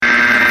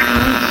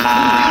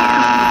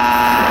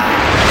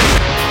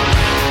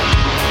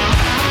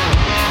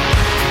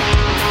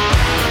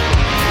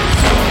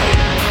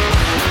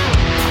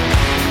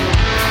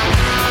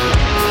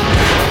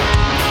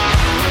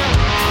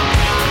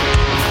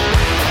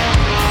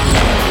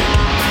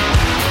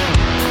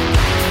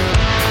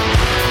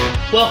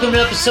Welcome to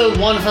episode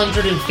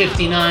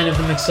 159 of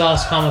the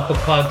McSauce Comic Book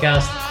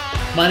Podcast.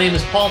 My name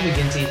is Paul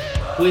McGinty.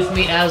 With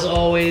me, as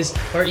always,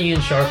 are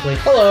Ian Sharpley.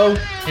 Hello.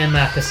 And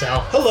Matt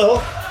Cassell.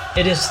 Hello.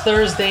 It is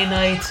Thursday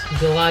night,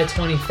 July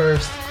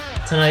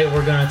 21st. Tonight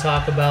we're going to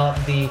talk about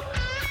the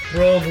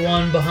Rogue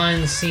One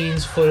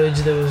behind-the-scenes footage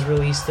that was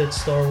released at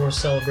Star Wars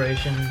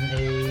Celebration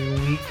a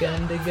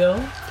weekend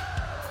ago.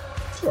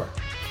 Sure.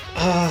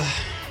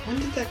 When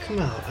did that come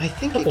out? I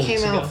think it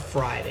came out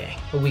Friday.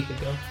 A week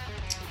ago.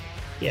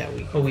 Yeah,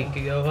 a week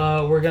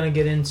ago. We're going to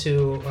get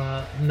into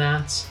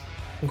Matt's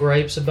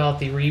gripes about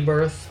the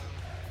Rebirth,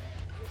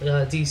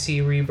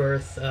 DC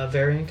Rebirth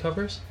variant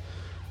covers.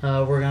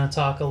 We're going to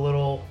talk a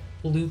little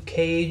Luke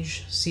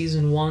Cage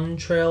Season 1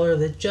 trailer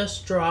that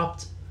just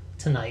dropped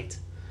tonight.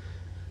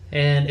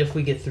 And if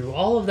we get through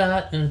all of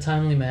that in a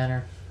timely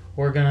manner,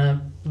 we're going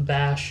to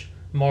bash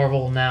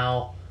Marvel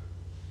now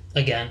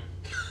again.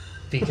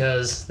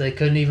 Because they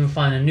couldn't even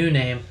find a new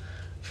name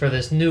for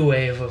this new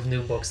wave of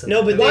new books.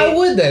 Why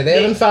would they?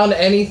 They haven't found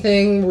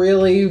anything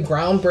really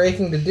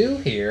groundbreaking to do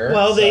here.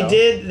 Well, so.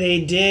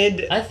 They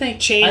did. I think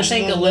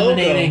the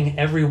eliminating logo.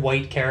 every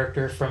white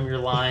character from your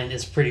line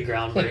is pretty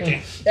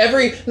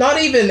groundbreaking.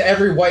 Not even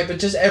every white, but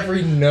just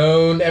every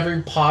known,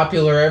 every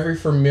popular, every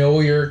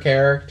familiar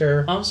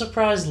character. I'm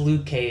surprised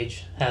Luke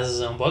Cage has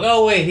his own book.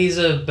 Oh wait, he's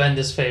a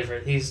Bendis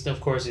favorite.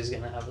 Of course he's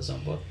gonna have his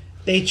own book.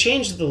 They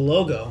changed the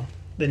logo,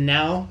 but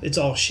now it's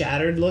all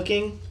shattered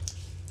looking.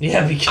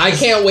 Yeah, because I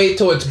can't wait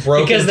till it's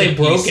broken. Because they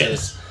broke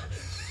it.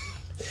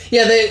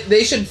 Yeah,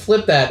 they should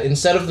flip that.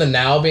 Instead of the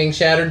now being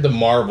shattered, the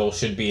Marvel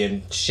should be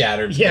in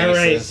shattered pieces. Yeah,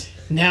 right.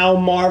 Now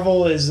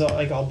Marvel is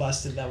like all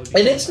busted. That would be.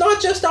 And it's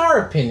not just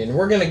our opinion.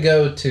 We're gonna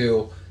go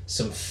to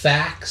some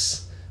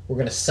facts. We're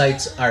gonna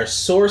cite our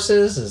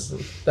sources.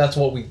 That's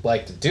what we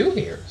like to do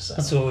here. So.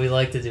 That's what we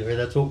like to do here.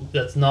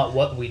 That's not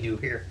what we do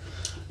here.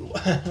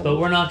 But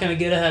we're not gonna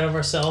get ahead of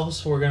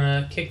ourselves. We're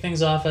gonna kick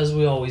things off as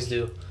we always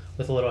do,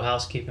 with a little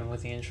housekeeping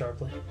with Ian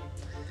Sharpley.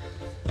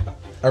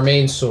 Our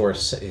main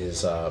source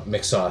is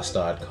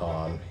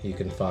McSauce.com. You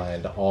can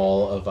find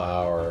all of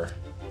our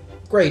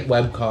great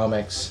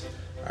webcomics,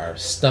 our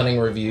stunning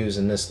reviews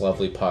in this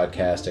lovely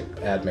podcast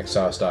at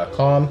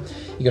McSauce.com.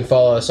 You can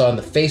follow us on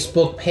the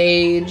Facebook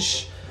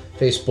page,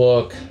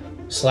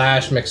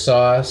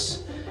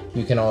 Facebook/McSauce.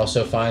 You can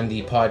also find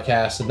the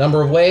podcast a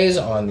number of ways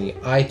on the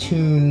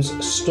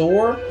iTunes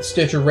Store,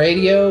 Stitcher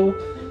Radio,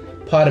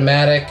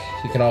 Podomatic.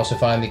 You can also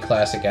find the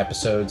classic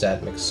episodes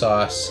at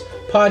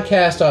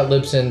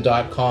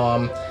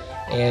McSaucePodcast.libsyn.com.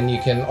 And you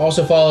can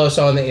also follow us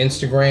on the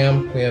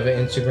Instagram. We have an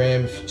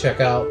Instagram. If you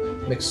check out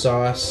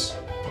McSauce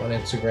on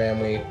Instagram,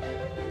 we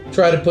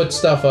try to put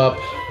stuff up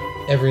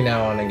every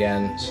now and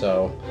again.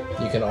 So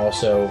you can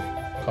also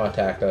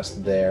contact us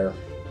there.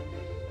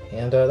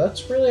 And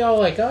that's really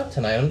all I got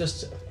tonight.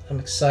 I'm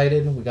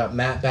excited. We got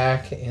Matt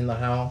back in the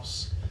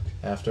house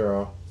after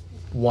a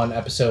one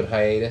episode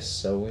hiatus,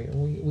 so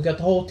we got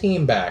the whole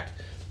team back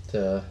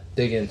to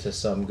dig into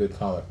some good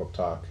comic book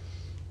talk.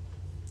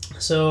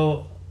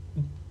 So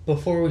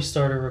before we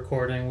started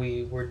recording,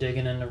 we were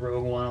digging into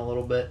Rogue One a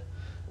little bit.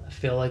 I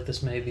feel like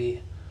this may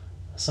be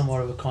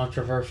somewhat of a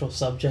controversial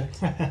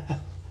subject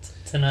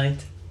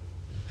tonight.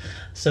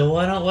 So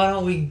why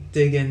don't we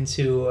dig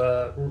into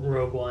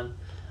Rogue One?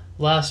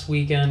 Last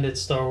weekend at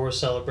Star Wars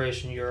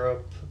Celebration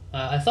Europe,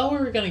 I thought we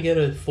were going to get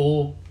a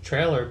full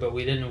trailer, but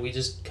we didn't. We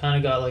just kind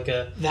of got like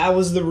That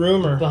was the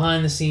rumor.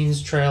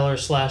 Behind-the-scenes trailer /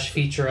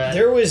 featurette.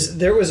 There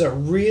was a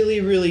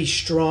really, really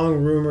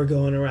strong rumor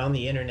going around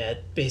the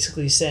internet,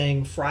 basically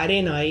saying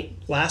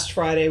last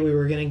Friday, we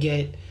were going to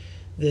get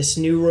this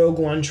new Rogue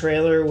One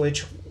trailer,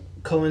 which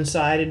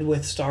coincided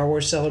with Star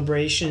Wars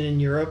Celebration in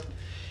Europe,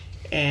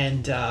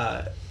 and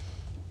it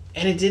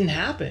didn't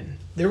happen.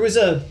 There was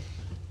a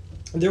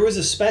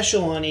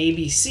special on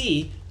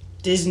ABC.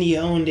 Disney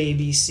owned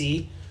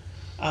ABC,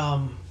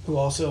 who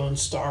also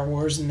owns Star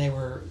Wars, and they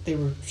were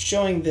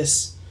showing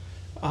this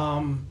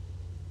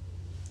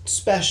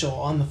special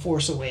on The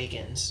Force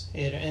Awakens,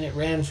 and it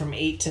ran from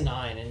 8 to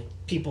 9, and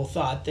people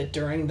thought that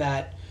during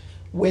that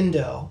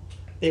window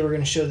they were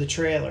going to show the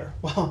trailer.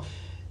 Well,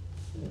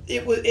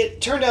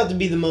 it turned out to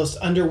be the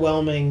most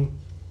underwhelming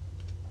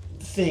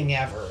thing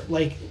ever.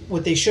 Like,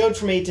 what they showed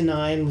from 8 to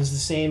 9 was the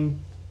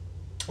same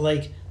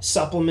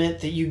supplement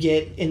that you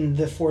get in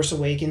the Force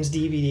Awakens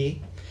DVD,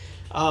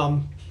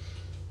 and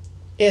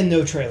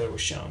no trailer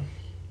was shown.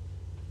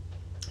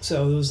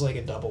 So it was like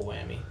a double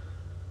whammy.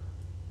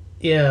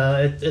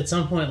 Yeah, at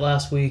some point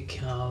last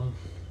week,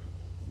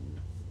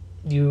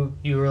 you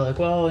were like,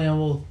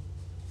 well,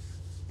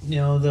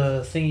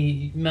 the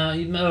thing,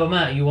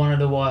 Matt, you wanted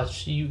to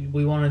watch.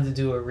 We wanted to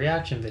do a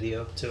reaction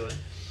video to it.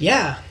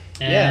 Yeah.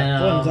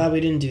 And, well, I'm glad we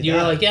didn't do that. You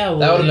were like, yeah, well,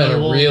 that would have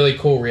been a really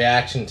cool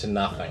reaction to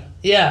nothing.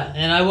 Yeah,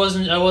 and I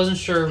wasn't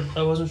sure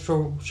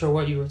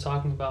what you were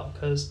talking about,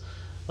 because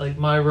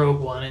my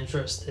Rogue One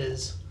interest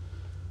is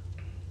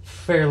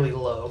fairly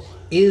low.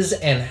 Is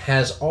and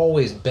has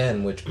always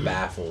been, which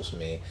baffles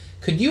me.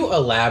 Could you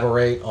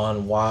elaborate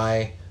on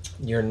why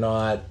you're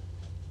not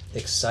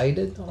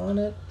excited on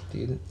it?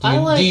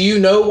 Do you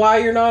know why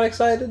you're not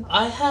excited?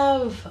 I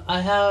think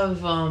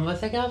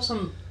I have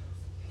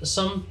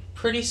some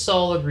pretty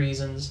solid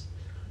reasons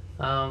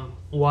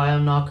why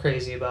I'm not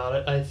crazy about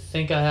it. I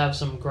think I have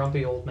some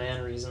grumpy old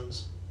man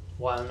reasons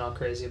why I'm not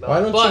crazy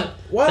about it. But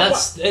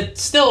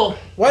it's still.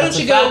 Why don't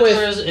you go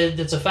with?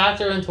 It's a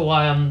factor into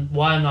why I'm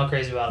not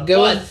crazy about it.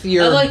 Go with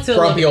your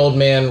grumpy old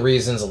man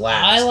reasons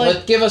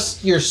last. Give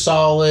us your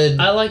solid.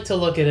 I like to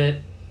look at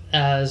it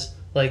as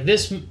like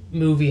this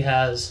movie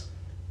has.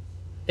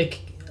 It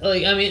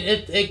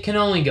can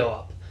only go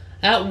up.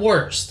 At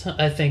worst,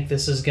 I think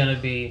this is gonna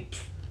be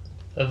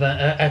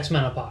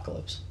X-Men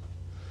Apocalypse.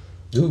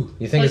 Ooh,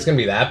 you think it's gonna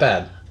be that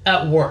bad?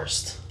 At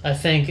worst, I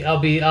think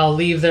I'll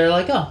leave there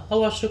like, oh, I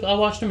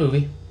watched a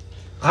movie.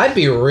 I'd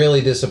be really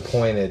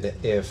disappointed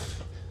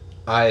if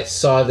I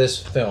saw this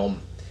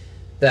film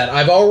that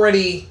I've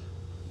already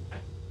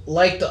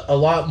liked a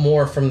lot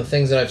more from the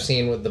things that I've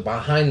seen with the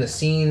behind the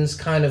scenes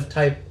kind of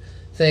type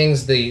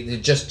things, the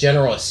just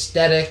general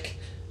aesthetic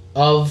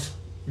of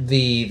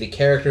the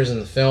characters in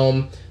the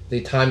film,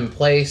 the time and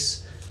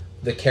place,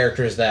 the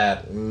characters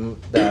that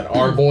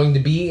are going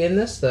to be in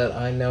this that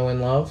I know and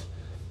love.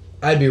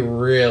 I'd be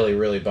really,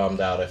 really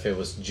bummed out if it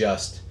was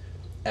just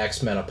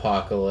X-Men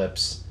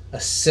Apocalypse, a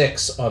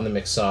 6 on the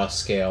McSauce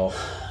scale.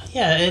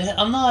 Yeah,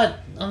 I'm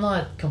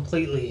not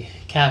completely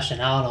cashing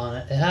out on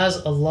it. It has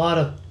a lot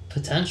of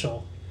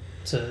potential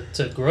to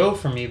grow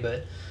for me,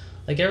 but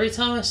like every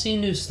time I see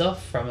new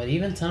stuff from it,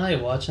 even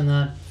tonight watching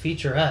that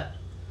featurette,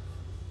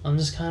 I'm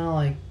just kind of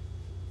like,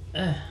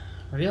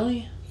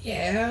 really?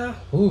 Yeah.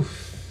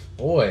 Oof,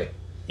 boy.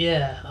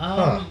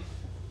 Yeah.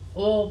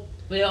 Well,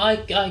 yeah, I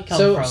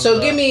come from. So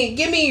give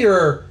me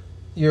your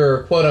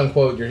quote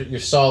unquote your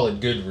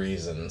solid good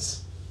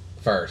reasons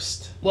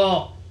first.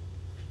 Well,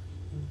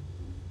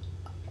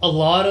 a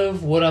lot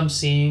of what I'm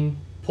seeing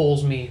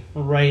pulls me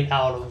right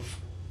out of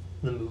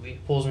the movie,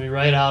 pulls me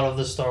right out of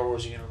the Star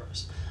Wars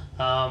universe.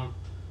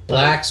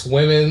 Blacks,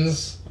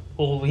 women's,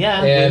 well,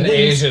 yeah, and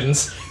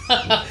Asians. Is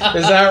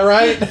that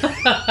right?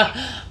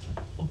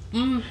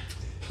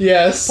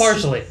 Yes.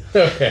 Partially.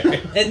 Okay.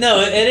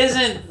 It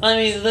isn't. I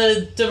mean,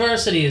 the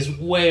diversity is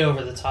way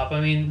over the top. I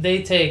mean,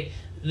 they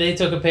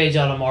took a page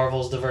out of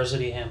Marvel's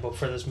diversity handbook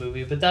for this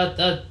movie, but that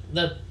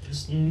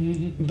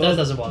doesn't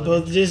bother me.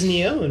 Both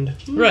Disney owned.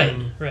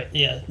 Right.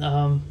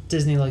 Yeah.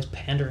 Disney likes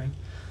pandering.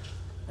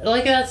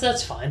 Like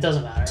that's fine. It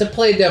doesn't matter. To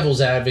play devil's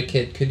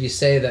advocate, could you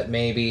say that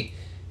maybe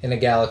in a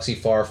galaxy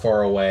far,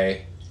 far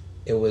away,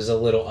 it was a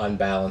little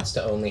unbalanced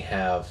to only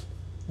have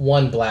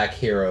one black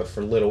hero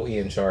for little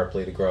Ian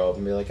Sharpley to grow up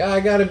and be like, I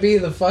gotta be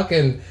the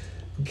fucking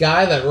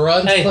guy that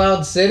runs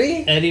Cloud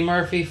City? Eddie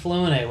Murphy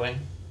flew an A-Wing.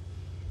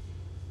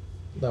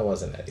 That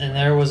wasn't Eddie. And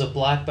there was a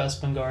black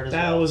Bespin Guard as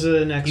well. That was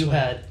an X-Wing. You've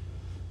had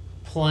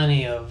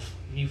plenty of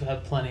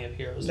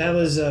heroes. That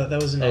was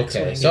an X-Wing.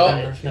 Okay, so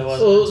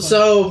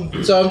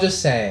I'm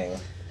just saying.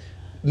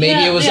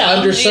 Maybe it was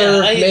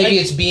underserved. Maybe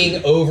it's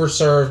being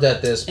overserved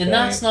at this point. And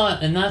that's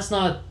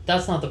not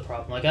the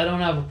problem. Like, I don't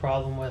have a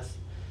problem with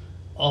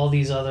all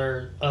these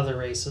other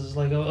races.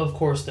 Like, of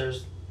course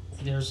there's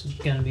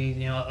gonna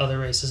be other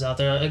races out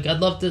there.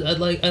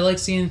 I like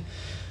seeing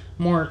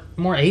more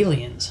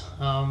aliens.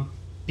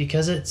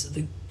 Because it's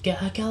the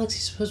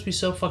galaxy's supposed to be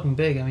so fucking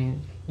big. I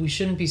mean, we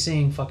shouldn't be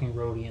seeing fucking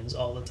Rhodians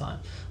all the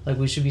time. Like,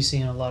 we should be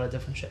seeing a lot of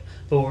different shit.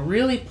 But what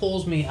really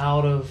pulls me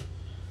out of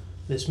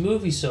this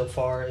movie so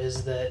far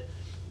is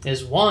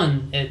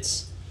one,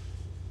 it's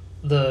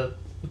the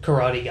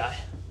karate guy.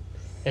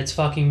 It's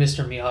fucking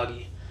Mr.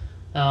 Miyagi.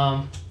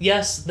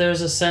 Yes,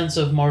 there's a sense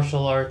of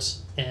martial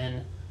arts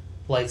in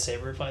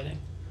lightsaber fighting.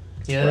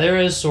 Yeah, right. There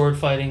is sword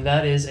fighting.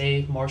 That is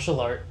a martial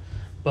art,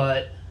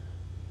 but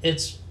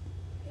it's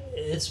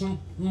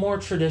more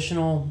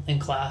traditional and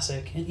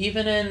classic. And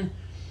even in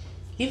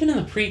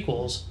the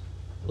prequels,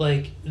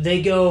 like,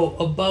 they go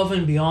above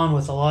and beyond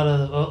with a lot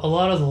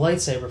of the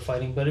lightsaber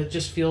fighting, but it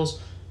just feels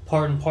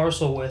part and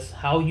parcel with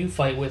how you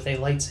fight with a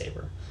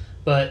lightsaber.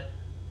 But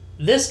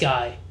this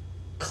guy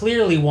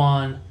clearly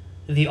won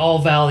the All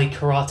Valley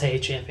Karate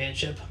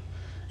Championship.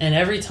 And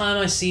every time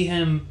I see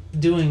him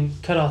doing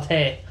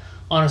karate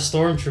on a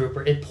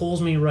stormtrooper, it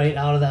pulls me right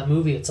out of that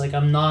movie. It's like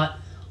I'm not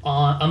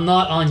on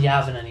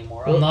Yavin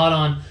anymore. I'm not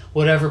on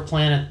whatever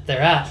planet they're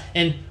at.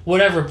 And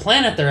whatever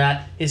planet they're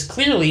at is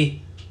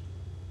clearly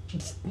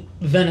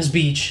Venice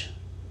Beach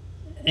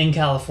in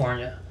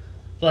California.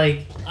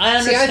 Like, I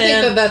understand. See,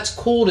 I think that's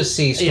cool to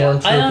see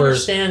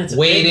stormtroopers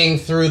wading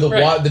through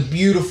the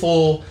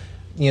beautiful,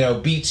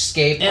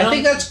 beachscape. And I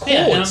think that's cool.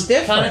 Yeah, it's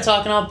different. I'm kind of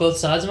talking out both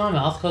sides of my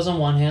mouth because on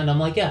one hand I'm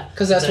like, yeah,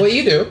 because that's what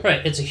you do.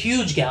 Right. It's a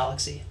huge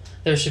galaxy.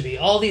 There should be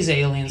all these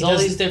aliens, all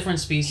these different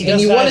species. And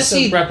you want to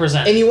see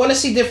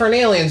different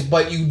aliens,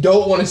 but you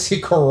don't want to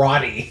see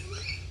karate.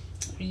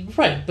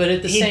 Right, but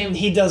at the same,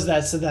 he does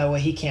that so that way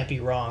he can't be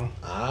wrong.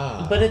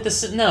 But at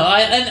the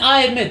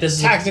I admit this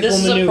is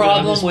a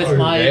problem with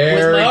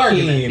my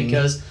argument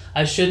because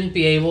I shouldn't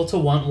be able to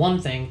want one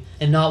thing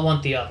and not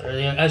want the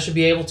other. I should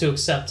be able to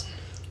accept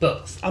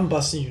both. I'm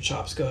busting your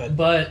chops. Go ahead.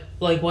 But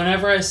like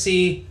whenever I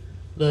see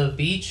the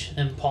beach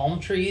and palm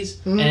trees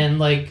Mm-hmm. and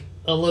like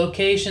a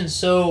location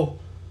so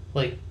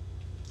like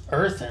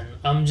earthen,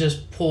 I'm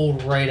just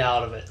pulled right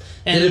out of it.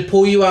 And Did it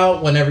pull you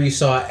out whenever you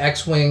saw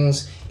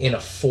X-Wings in a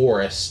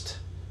forest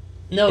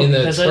no, in the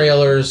because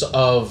trailers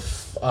of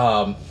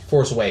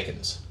Force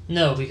Awakens?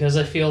 No, because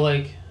I feel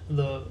like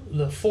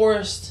the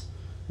forest,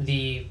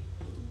 the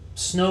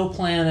snow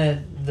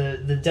planet,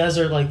 the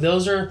desert, like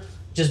those are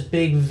just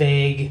big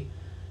vague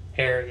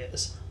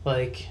areas.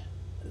 Like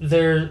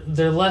they're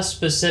less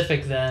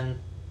specific than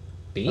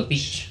a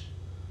beach.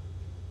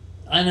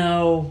 I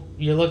know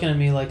you're looking at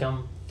me like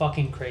I'm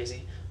fucking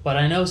crazy, but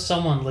I know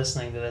someone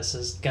listening to this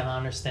is gonna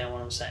understand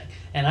what I'm saying.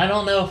 And I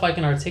don't know if I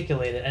can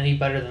articulate it any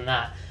better than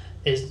that.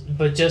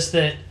 But just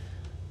that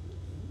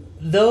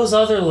those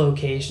other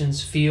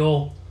locations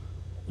feel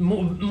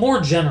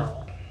more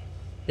general.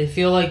 They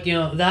feel like,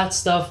 that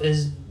stuff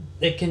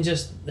it can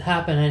just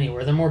happen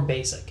anywhere. They're more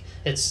basic.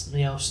 It's,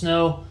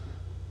 snow,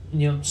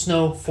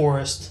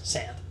 forest,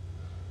 sand.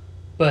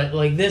 But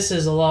like this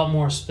is a lot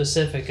more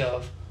specific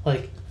of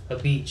like a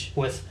beach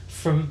with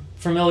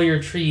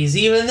familiar trees,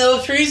 even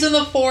though trees in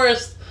the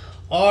forest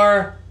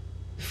are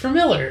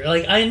familiar.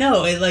 Like I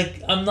know it.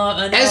 Like I'm not.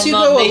 I know As I'm you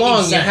not go making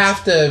along, sense, you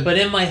have to But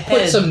in my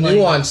head, put some like,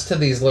 nuance to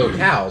these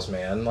locales,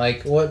 man.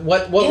 Like what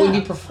would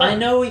you prefer? I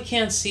know we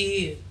can't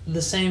see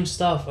the same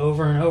stuff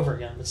over and over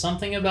again, but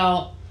something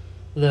about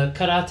the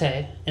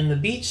karate and the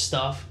beach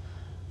stuff,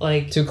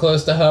 like Too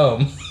close to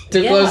home.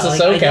 Too close to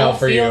SoCal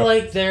for you.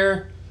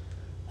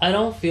 I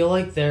don't feel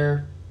like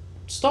they're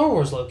Star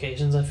Wars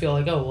locations. I feel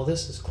like, oh well,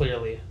 this is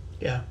clearly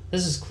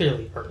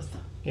Earth.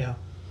 Yeah.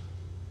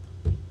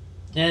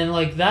 And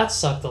like that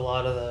sucked a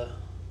lot of the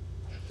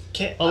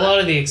Okay,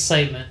 of the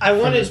excitement I from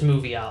wanted- this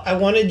movie out. I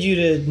wanted you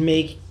to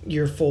make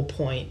your full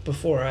point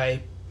before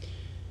I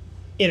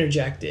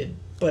interjected,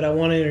 but I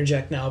want to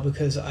interject now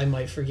because I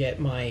might forget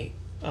my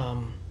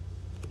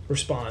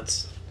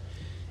response.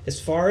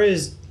 As far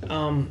as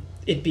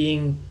it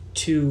being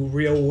too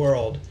real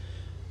world,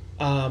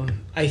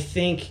 I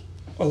think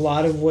a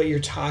lot of what you're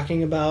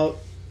talking about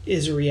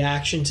is a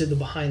reaction to the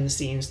behind the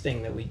scenes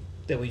thing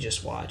that we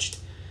just watched.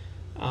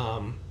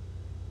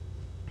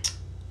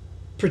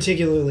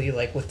 Particularly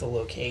like with the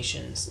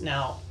locations.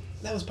 Now,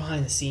 that was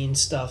behind the scenes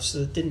stuff, so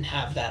it didn't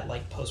have that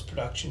like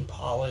post-production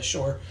polish,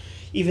 or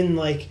even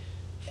like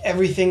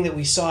everything that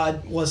we saw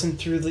wasn't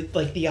through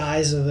the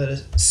eyes of a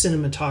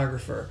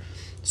cinematographer.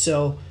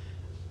 So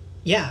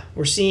yeah,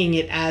 we're seeing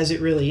it as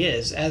it really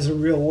is, as a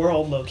real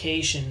world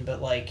location,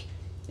 but like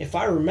if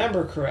I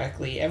remember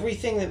correctly,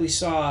 everything that we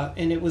saw,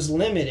 and it was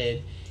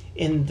limited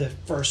in the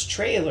first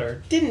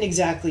trailer, didn't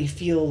exactly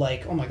feel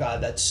like, oh my god,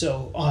 that's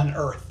so on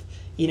Earth.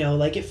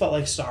 Like it felt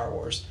like Star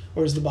Wars.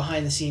 Whereas the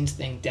behind the scenes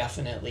thing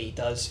definitely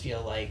does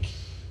feel like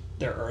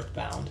they're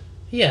earthbound.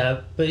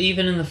 Yeah, but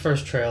even in the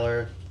first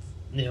trailer,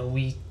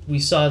 we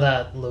saw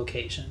that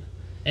location.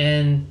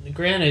 And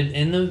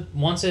granted,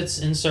 once it's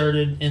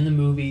inserted in the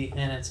movie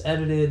and it's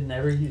edited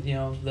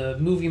and the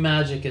movie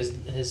magic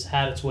has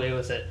had its way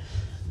with it,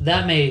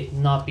 that may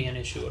not be an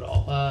issue at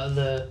all.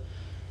 The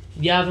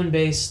Yavin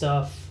Base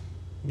stuff,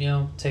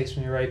 takes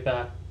me right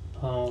back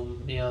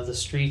home. The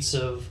streets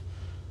of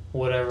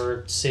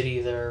whatever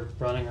city they're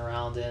running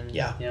around in.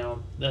 Yeah.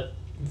 That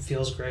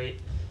feels great.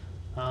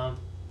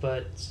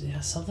 But yeah,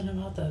 something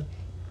about the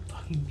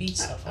fucking beach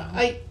stuff.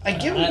 I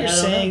get what you're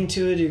saying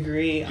to a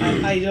degree.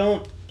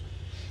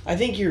 I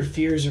think your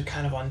fears are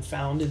kind of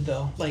unfounded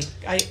though. Like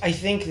I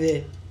think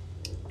that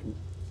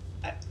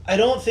I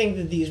don't think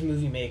that these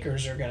movie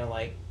makers are gonna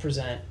like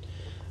present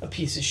a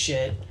piece of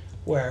shit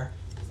where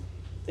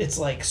it's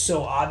like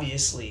so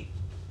obviously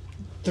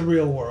the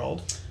real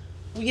world.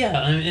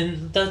 Yeah,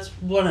 and that's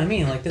what I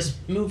mean. Like this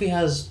movie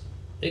has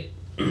it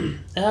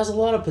has a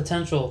lot of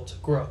potential to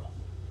grow.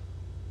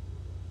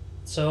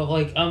 So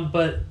like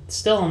but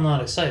still I'm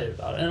not excited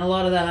about it. And a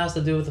lot of that has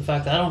to do with the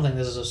fact that I don't think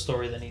this is a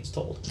story that needs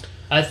told.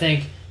 I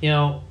think,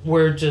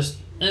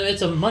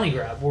 it's a money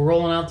grab. We're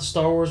rolling out the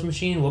Star Wars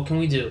machine. What can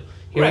we do?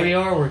 Here we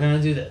are, we're going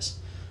to do this.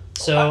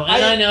 So,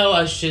 I know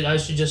I should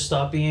just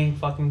stop being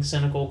fucking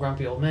cynical,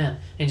 grumpy old man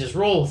and just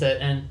roll with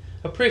it and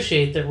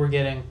appreciate that we're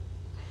getting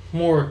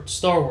more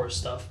Star Wars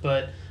stuff.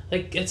 But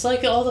like it's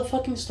like all the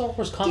fucking Star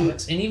Wars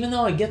comics, and even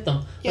though I get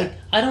them, like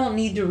I don't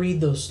need to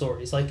read those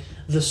stories. Like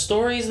the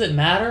stories that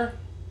matter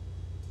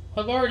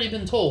have already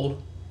been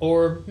told,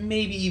 or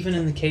maybe even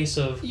in the case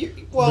of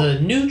the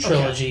new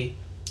trilogy,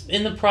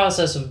 in the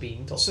process of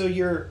being told. So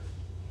you're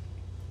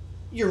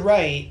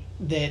right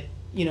that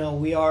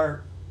we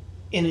are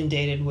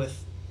inundated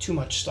with too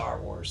much Star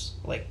Wars.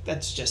 Like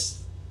that's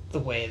just the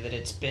way that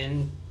it's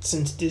been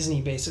since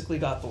Disney basically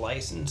got the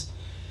license.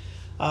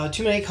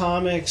 Too many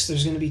comics.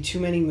 There's going to be too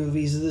many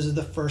movies. This is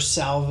the first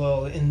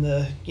salvo in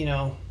the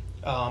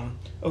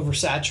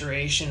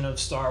oversaturation of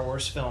Star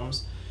Wars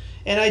films,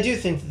 and I do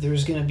think that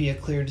there's going to be a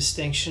clear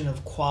distinction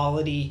of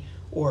quality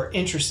or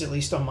interest, at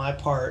least on my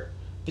part,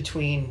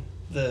 between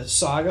the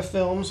saga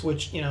films,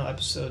 which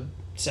episode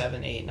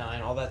 7, 8,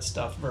 9, all that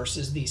stuff,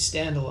 versus these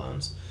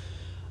standalones.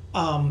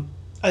 I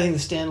think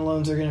the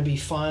standalones are going to be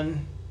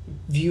fun,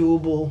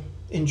 viewable,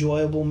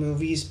 enjoyable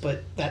movies,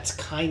 but that's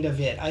kind of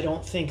it. I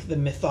don't think the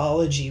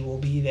mythology will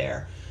be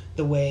there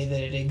the way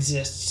that it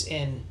exists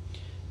in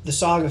the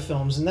saga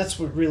films, and that's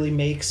what really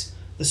makes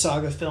the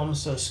saga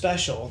films so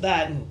special.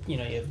 That, and you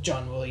have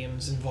John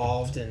Williams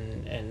involved,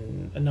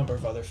 and a number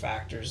of other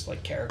factors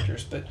like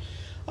characters. But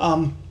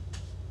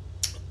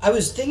I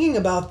was thinking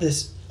about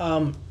this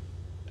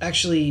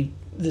actually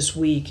this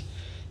week,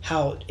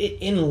 how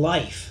in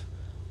life,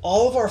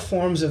 all of our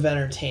forms of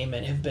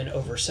entertainment have been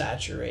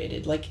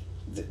oversaturated. Like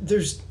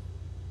there's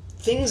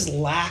things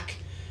lack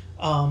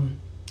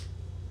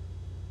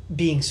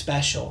being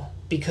special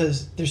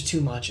because there's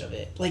too much of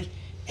it. Like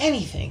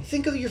anything.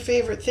 Think of your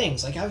favorite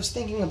things. Like I was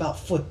thinking about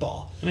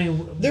football. I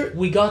mean,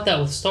 we got that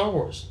with Star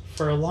Wars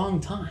for a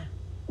long time.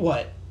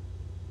 What?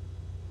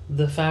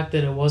 The fact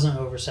that it wasn't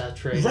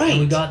oversaturated. Right. And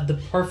we got the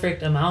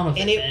perfect amount of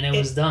it, and it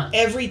was done.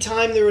 Every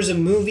time there was a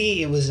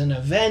movie, it was an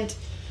event.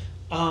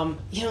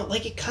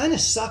 Like it kind of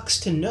sucks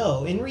to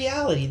know, in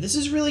reality, this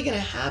is really going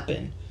to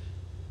happen.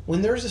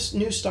 When there's a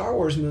new Star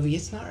Wars movie,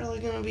 it's not really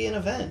going to be an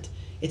event.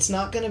 It's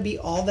not going to be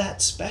all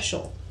that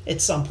special at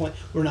some point.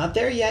 We're not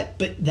there yet,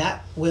 but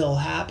that will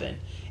happen.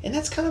 And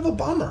that's kind of a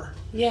bummer.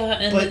 Yeah,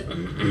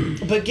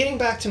 and But getting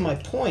back to my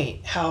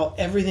point, how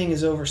everything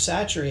is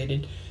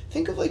oversaturated,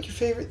 think of like your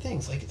favorite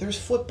things. Like there's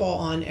football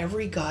on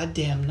every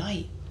goddamn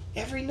night.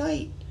 Every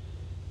night.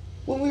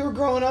 When we were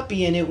growing up,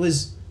 Ian, it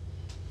was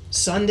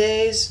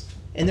Sundays,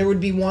 and there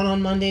would be one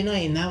on Monday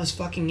night, and that was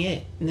fucking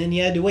it. And then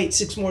you had to wait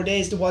 6 more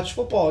days to watch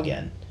football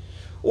again.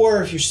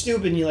 Or if you're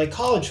stupid and you like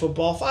college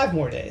football, 5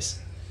 more days.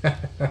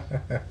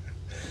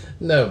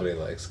 Nobody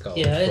likes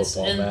college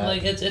football.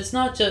 It's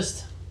not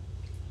just,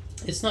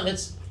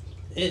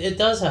 it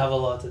does have a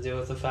lot to do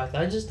with the fact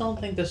that I just don't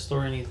think this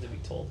story needs to be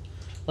told.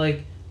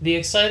 Like the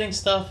exciting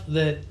stuff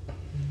that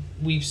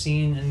we've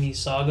seen in these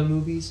saga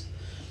movies,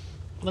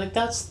 like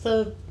that's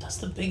the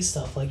big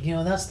stuff. Like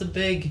that's the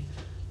big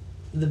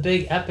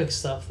epic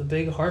stuff, the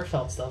big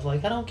heartfelt stuff.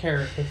 Like I don't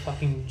care if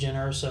fucking Jyn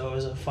Erso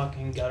is a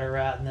fucking gutter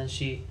rat and then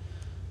she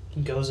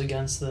goes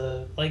against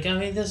the I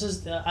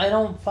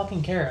don't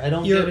fucking care. I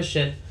don't give a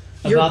shit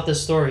about the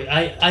story.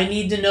 I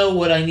need to know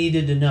what I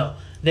needed to know.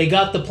 They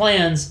got the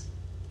plans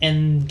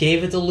and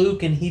gave it to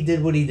Luke, and he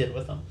did what he did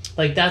with them.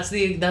 Like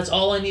that's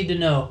all I need to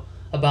know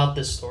about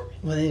this story.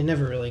 Well, they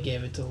never really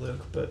gave it to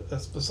Luke, but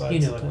that's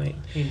besides the point.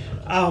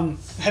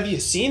 Have you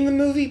seen the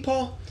movie,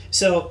 Paul?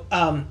 So,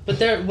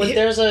 but I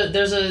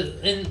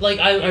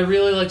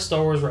really like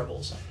Star Wars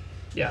Rebels.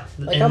 Yeah,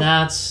 and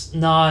that's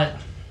not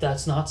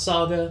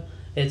saga.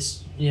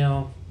 It's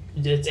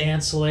it's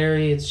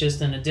ancillary. It's just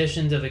an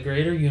addition to the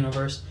greater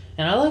universe.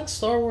 And I like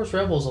Star Wars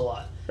Rebels a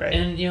lot. Right.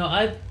 And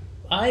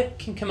I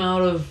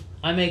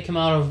may come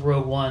out of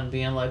Rogue One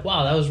being like,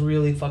 wow, that was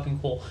really fucking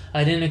cool.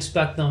 I didn't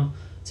expect them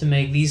to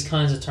make these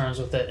kinds of turns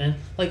with it, and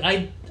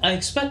I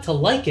expect to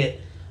like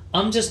it.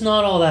 I'm just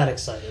not all that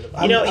excited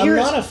about it. I'm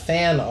not a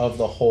fan of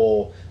the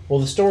whole. Well,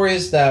 the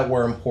stories that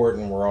were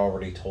important were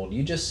already told.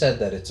 You just said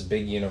that it's a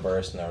big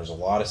universe and there's a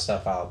lot of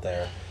stuff out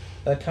there.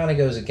 That kind of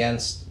goes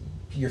against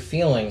your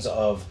feelings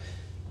of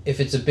if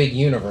it's a big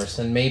universe,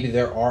 then maybe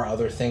there are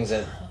other things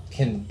that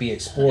can be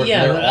explored.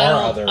 Yeah, there but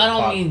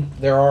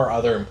there are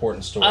other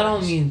important stories. I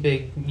don't mean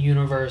big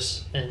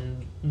universe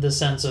in the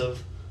sense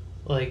of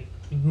like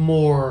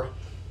more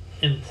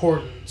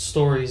important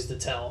stories to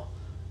tell.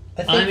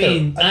 I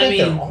mean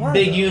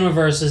big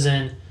universes,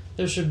 and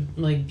there should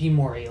be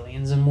more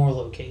aliens and more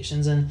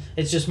locations, and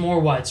it's just more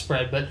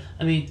widespread. But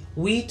I mean,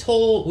 we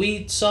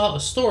saw a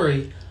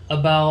story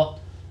about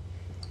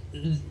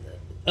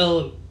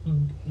a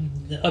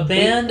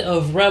band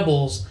of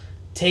rebels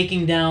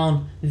taking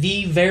down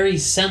the very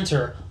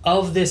center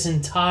of this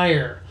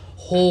entire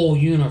whole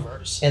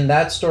universe. And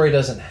that story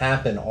doesn't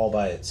happen all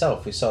by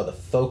itself. We saw the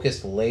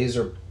focused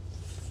laser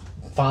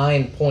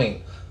fine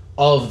point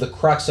of the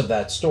crux of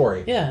that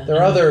story. Yeah. There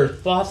are other...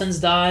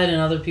 Bothans died and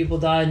other people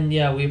died, and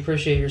yeah, we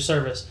appreciate your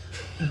service.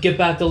 Get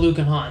back to Luke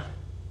and Han.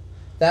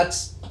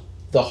 That's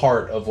the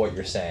heart of what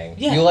you're saying.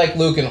 Yeah. You like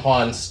Luke and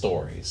Han's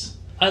stories.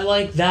 I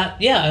like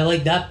that. Yeah, I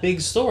like that big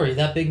story,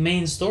 that big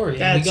main story.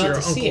 That's and we got your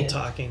to see uncle it.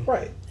 talking.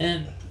 Right.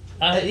 And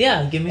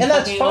give me and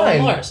that's fucking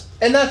fine. Lars.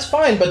 And that's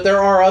fine, but there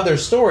are other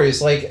stories.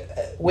 Like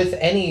with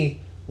any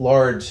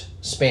large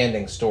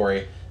spanning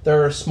story,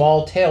 there are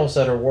small tales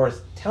that are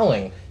worth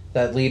telling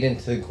that lead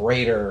into the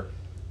greater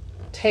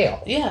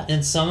tale. Yeah,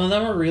 and some of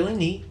them are really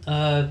neat.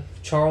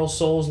 Charles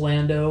Soule's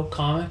Lando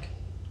comic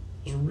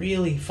is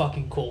really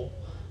fucking cool.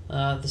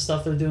 The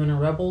stuff they're doing in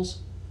Rebels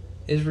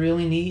is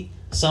really neat.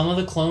 Some of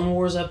the Clone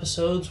Wars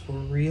episodes were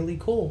really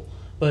cool.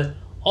 But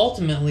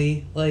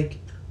ultimately, I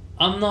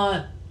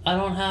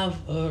don't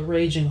have a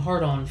raging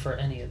heart-on for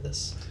any of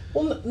this.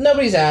 Well,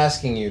 nobody's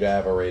asking you to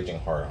have a raging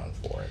heart-on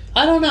for it.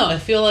 I don't know. I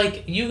feel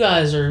like you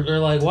guys are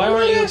like, why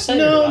aren't you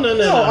excited about it?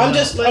 No, I'm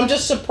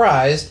just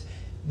surprised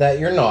that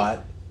you're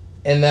not.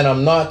 And then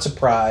I'm not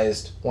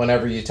surprised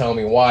whenever you tell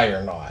me why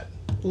you're not.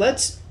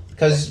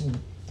 Because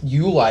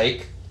you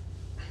like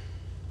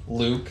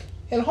Luke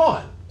and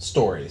Han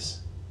stories.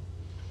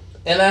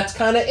 And that's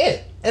kind of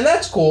it. And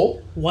that's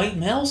cool. White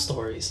male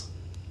stories.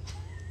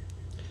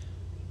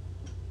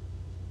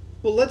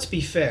 Well, let's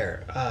be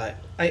fair.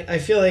 I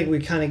feel like we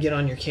kind of get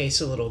on your case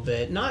a little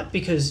bit, not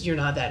because you're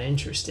not that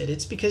interested.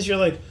 It's because you're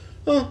like,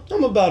 oh,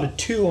 I'm about a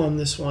 2 on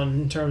this one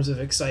in terms of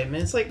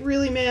excitement. It's like,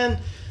 really, man?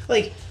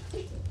 Like,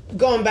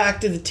 going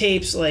back to the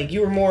tapes, like,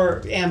 you were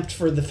more amped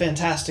for the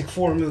Fantastic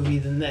Four movie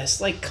than this.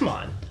 Like, come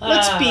on.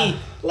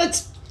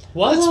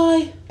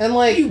 And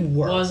like, You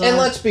were. Was and I?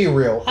 let's be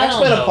real. I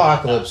don't X-Men know about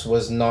Apocalypse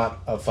was not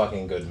a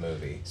fucking good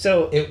movie.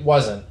 So, It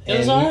wasn't. It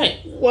was And alright.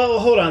 well,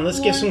 hold on. Let's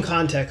give What? some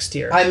context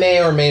here. I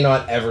may or may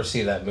not ever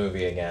see that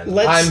movie again.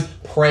 Let's- I'm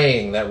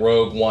praying that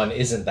Rogue One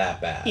isn't that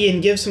bad.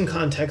 Ian, give some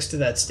context to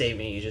that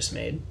statement you just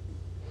made.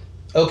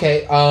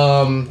 Okay,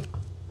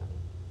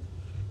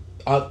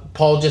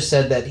 Paul just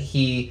said that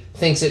he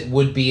thinks it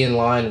would be in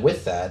line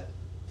with that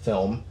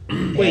film.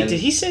 Wait, And did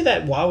he say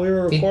that while we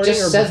were He recording?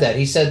 just said that.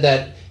 He said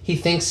that he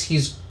thinks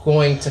he's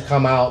going to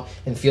come out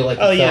and feel like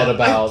he Oh, yeah. felt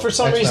about. For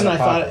some X-Men reason, I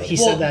thought Apocalypse. he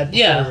said that before we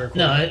Yeah, recorded.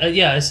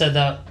 no, I said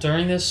that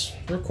during this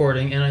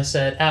recording, and I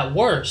said at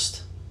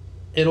worst,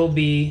 it'll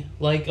be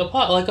like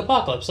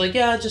Apocalypse. Like,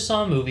 yeah, I just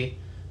saw a movie,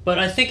 but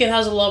I think it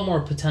has a lot more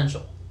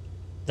potential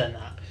than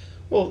that.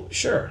 Well,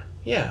 sure.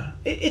 Yeah.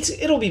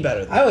 It'll be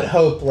better than I would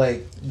hope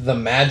like the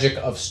magic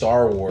of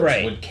Star Wars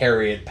Right. would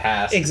carry it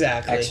past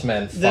Exactly.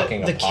 X-Men the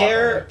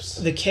Apocalypse.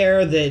 the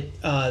care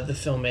that the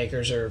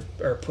filmmakers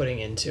are putting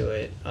into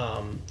it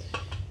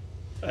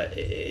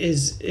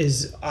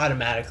is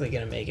automatically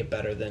going to make it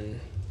better than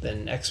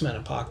X-Men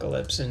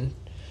Apocalypse. And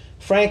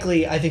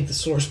frankly, I think the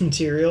source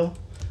material,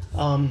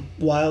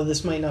 while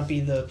this might not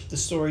be the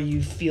story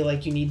you feel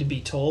like you need to be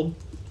told,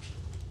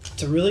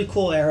 it's a really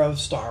cool era of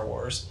Star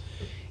Wars.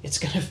 It's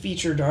going to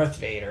feature Darth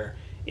Vader.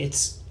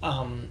 It's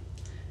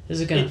Is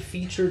it going to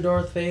feature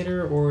Darth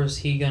Vader, or is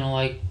he going to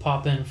like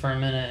pop in for a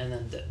minute and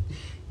then dip?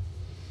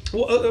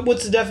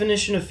 what's the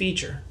definition of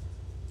feature?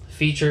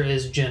 Feature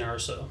is Jyn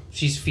Erso.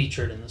 She's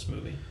featured in this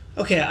movie.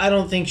 Okay, I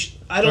don't think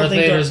Darth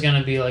Vader's going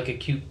to be like a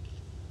cute.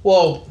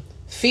 Well,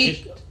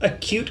 a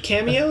cute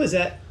cameo. Is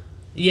that?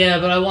 Yeah,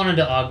 but I wanted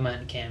to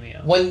augment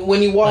cameo.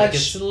 when you Like, watch.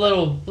 it's a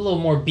little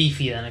more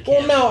beefy than a cameo.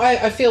 Well, no,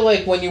 I feel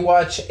like when you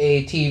watch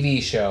a TV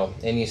show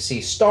and you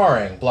see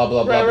starring blah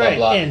blah blah Right, blah right,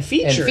 blah and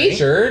featuring.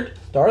 featured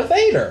Darth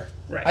Vader.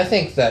 Right. I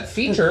think that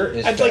feature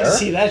is I'd fair. like to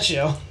see that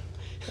show.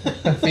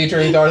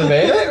 Featuring Darth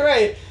Vader.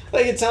 Right.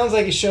 Like, it sounds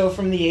like a show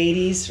from the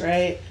 80s,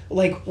 right?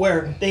 Like,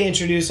 where they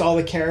introduce all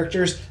the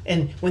characters,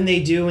 and when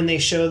they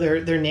show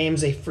their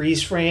names, they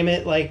freeze frame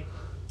it, like,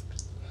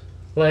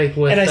 Like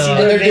with And I see And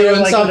Darth they're Vader, doing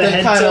like, with something a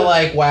head kind of tilt.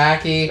 like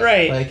wacky,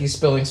 Right. Like he's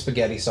spilling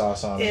spaghetti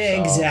sauce on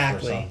himself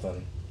Exactly. or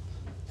something.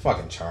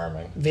 Fucking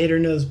charming. Vader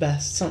knows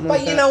best, something But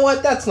like you that. know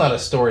what? That's not a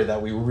story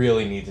that we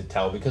really need to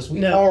tell because we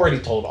No. already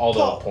told all the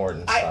Paul,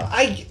 important stuff.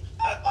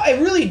 I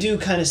really do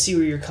kind of see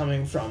where you're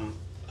coming from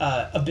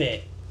a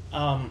bit.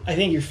 I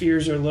think your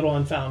fears are a little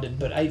unfounded,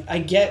 but I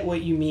get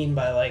what you mean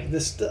by, like,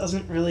 this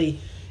doesn't really...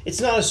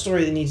 It's not a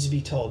story that needs to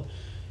be told.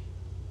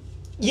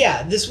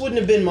 Yeah, this wouldn't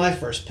have been my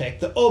first pick.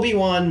 The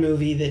Obi-Wan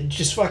movie that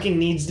just fucking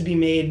needs to be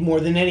made more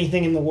than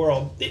anything in the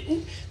world.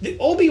 The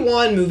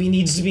Obi-Wan movie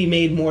needs to be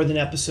made more than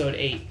Episode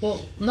 8.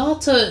 Well,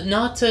 not to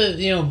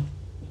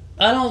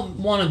I don't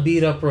want to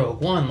beat up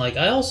Rogue One. Like,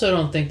 I also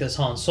don't think this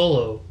Han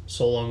Solo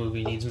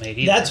movie needs made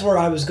either. That's where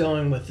I was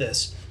going with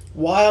this.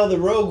 While the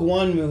Rogue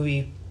One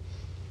movie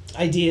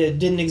idea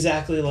didn't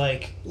exactly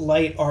like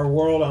light our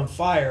world on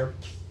fire,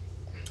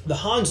 the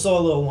Han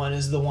Solo one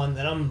is the one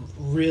that I'm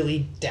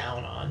really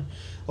down on.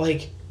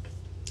 Like,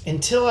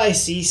 until I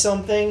see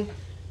something,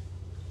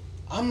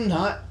 I'm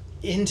not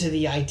into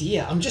the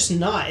idea. I'm just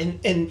not.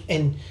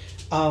 And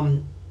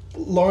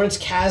Lawrence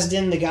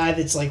Kasdan, the guy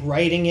that's like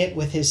writing it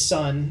with his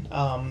son,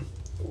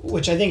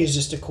 which I think is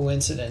just a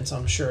coincidence.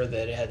 I'm sure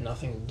that it had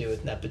nothing to do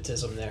with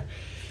nepotism there.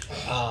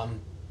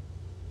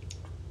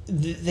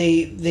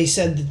 They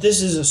said that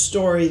this is a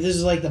story. This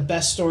is like the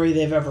best story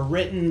they've ever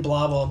written.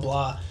 Blah blah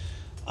blah.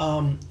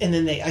 And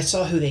then I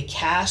saw who they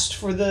cast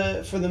for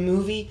the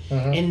movie,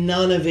 and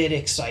none of it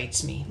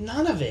excites me.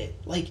 None of it.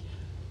 Like,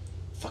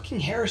 fucking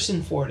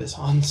Harrison Ford is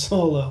Han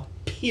Solo.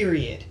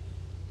 Period.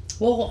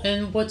 Well,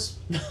 and what's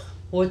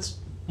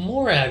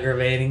more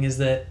aggravating is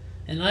that,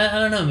 and I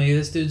don't know, maybe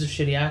this dude's a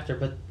shitty actor,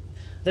 but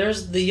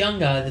there's the young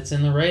guy that's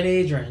in the right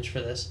age range for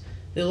this.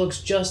 It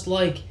looks just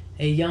like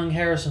a young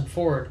Harrison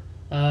Ford.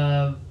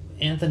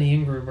 Anthony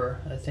Ingruber,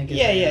 I think. His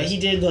name is. He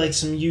did like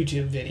some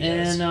YouTube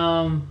videos.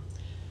 And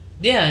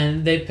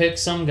and they picked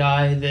some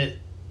guy that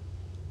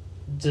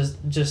just.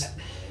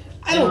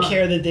 I don't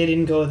care that they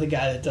didn't go with a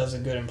guy that does a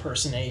good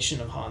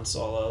impersonation of Han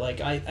Solo.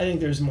 Like, I think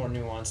there's more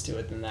nuance to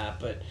it than that,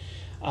 but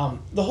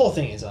the whole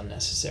thing is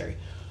unnecessary.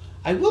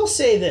 I will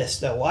say this,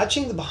 that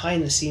watching the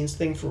behind-the-scenes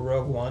thing for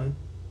Rogue One,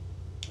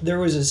 there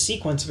was a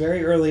sequence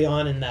very early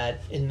on in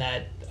that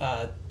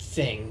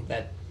thing,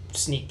 that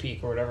sneak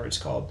peek or whatever it's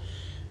called,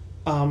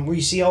 where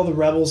you see all the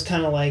rebels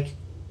kind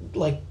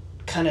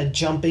of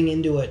jumping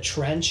into a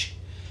trench.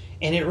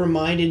 And it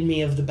reminded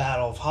me of the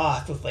Battle of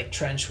Hoth with, like,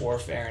 trench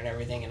warfare and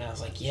everything. And I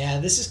was like, yeah,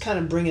 this is kind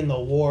of bringing the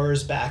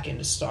wars back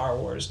into Star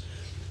Wars.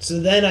 So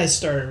then I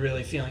started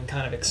really feeling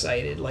kind of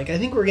excited. Like, I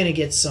think we're going to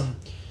get some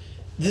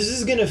this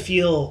is going to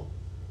feel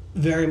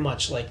very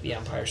much like The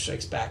Empire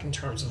Strikes Back in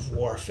terms of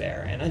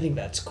warfare, and I think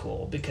that's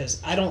cool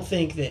because I don't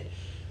think that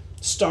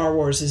Star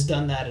Wars has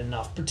done that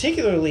enough,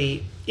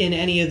 particularly in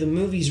any of the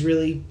movies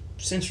really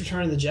since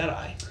Return of the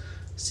Jedi.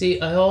 See,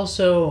 I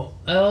also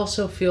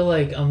feel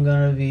like I'm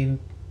gonna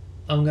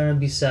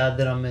be sad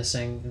that I'm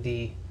missing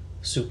the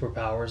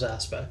superpowers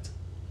aspect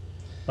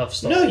of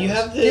Star Wars. No, you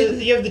have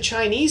the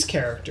Chinese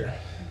character.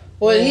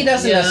 Well, he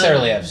doesn't yeah,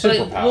 necessarily have but-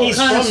 superpowers. well, He's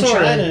kinda, from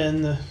sorta. China,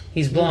 and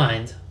He's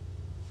blind.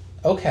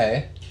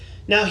 Okay.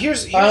 now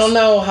here's I don't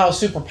know how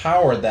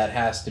superpowered that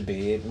has to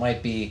be. It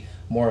might be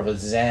more of a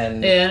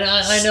Zen. Yeah, and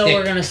I know we're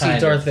stick gonna see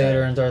kind Darth of thing.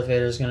 Vader, and Darth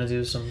Vader's gonna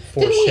do some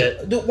Didn't force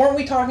shit. weren't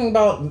we talking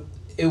about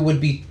it would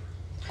be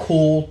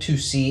cool to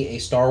see a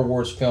Star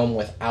Wars film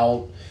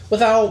without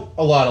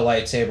a lot of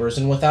lightsabers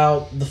and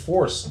without the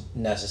Force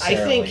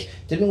necessarily? think-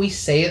 Didn't we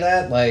say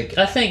that? Like,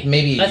 I think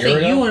maybe a I year think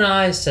ago? you and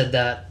I said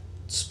that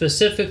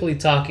specifically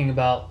talking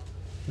about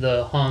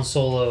the Han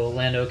Solo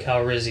Lando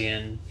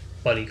Calrissian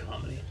buddy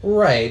comedy.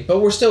 Right, but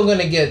we're still going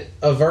to get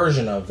a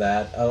version of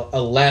that,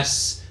 a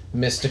less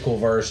mystical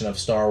version of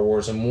Star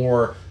Wars, a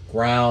more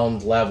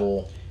ground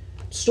level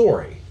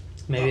story.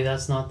 Maybe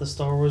that's not the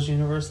Star Wars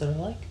universe that I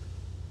like.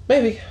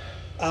 Maybe.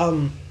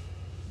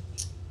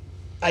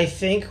 I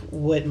think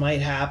what might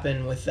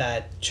happen with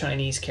that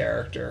Chinese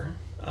character,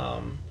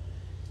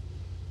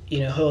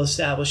 he'll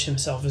establish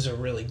himself as a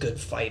really good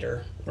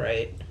fighter,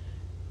 right?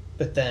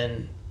 But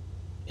then,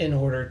 in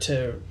order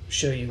to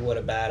show you what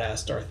a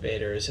badass Darth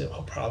Vader is,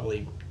 he'll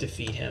probably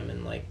defeat him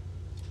in, like,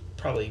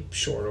 probably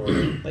short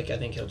order. Like, I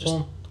think he'll just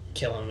Well,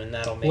 kill him, and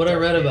that'll make what I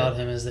Darth read Vader- about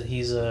him is that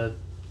he's a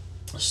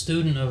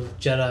student of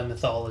Jedi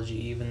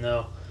mythology, even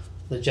though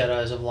the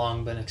Jedis have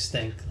long been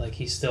extinct. Like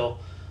he's not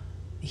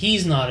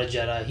a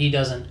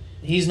Jedi.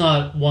 He's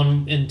not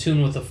one in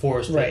tune with the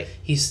Force, but Right.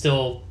 he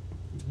still,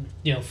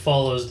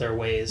 follows their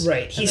ways.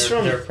 Right. And He's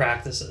their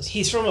practices.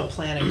 He's from a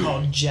planet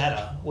called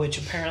Jeddah, which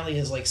apparently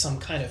is like some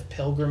kind of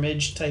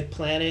pilgrimage type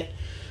planet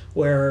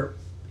where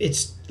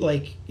it's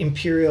like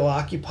Imperial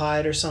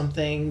occupied or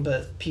something,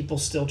 but people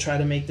still try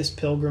to make this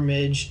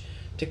pilgrimage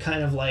to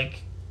kind of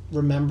like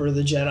remember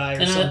the Jedi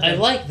or And something. I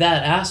like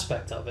that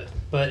aspect of it,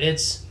 but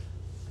it's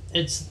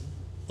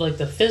like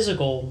the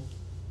physical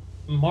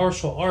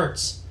martial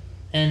arts.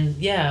 And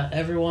yeah,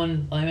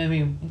 everyone, I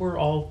mean, we're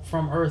all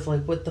from Earth.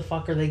 Like, what the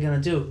fuck are they gonna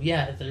do?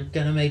 Yeah, they're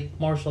gonna make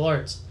martial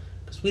arts.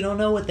 Because we don't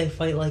know what they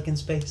fight like in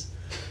space.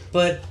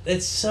 But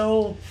it's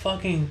so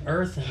fucking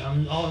earthen.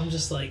 I'm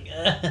just like,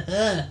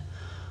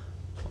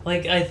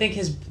 like, I think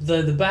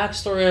the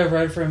backstory I've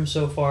read for him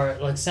so far,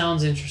 like,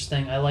 sounds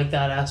interesting. I like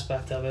that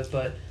aspect of it,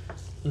 but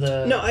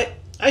No,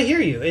 I hear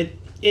you.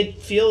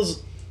 It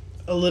feels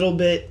a little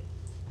bit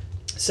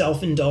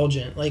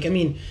self-indulgent. Like, I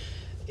mean,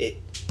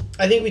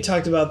 I think we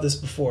talked about this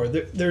before.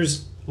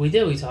 There's We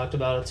did. We talked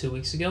about it 2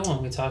 weeks ago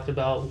when we talked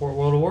about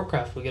World of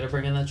Warcraft. We got to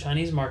bring in the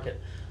Chinese market.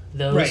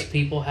 Those Right.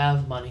 people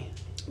have money.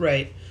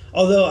 right.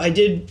 Although I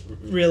did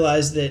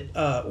realize that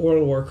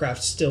World of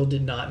Warcraft still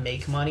did not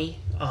make money,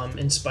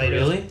 in spite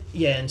Really?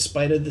 in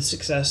spite of the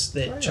success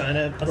that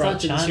China I brought thought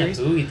to the China series.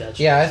 buoyed that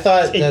shit. Yeah, I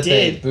thought It that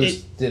they did.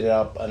 boosted it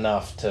up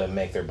enough to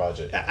make their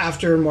budget.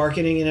 After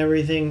marketing and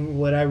everything,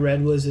 what I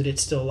read was that it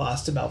still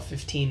lost about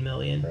 15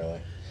 million. Really.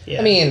 Yeah.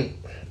 I mean,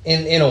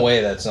 in a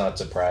way, that's not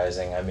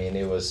surprising. I mean,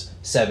 it was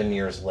 7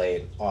 years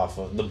late off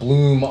of the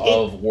bloom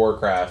of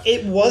Warcraft.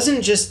 It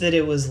wasn't just that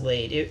it was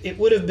late. It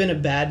would have been a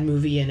bad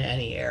movie in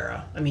any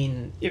era. I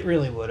mean, it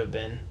really would have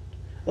been.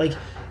 Like,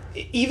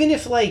 even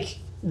if, like,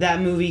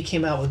 that movie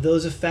came out with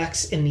those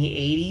effects in the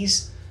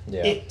 80s,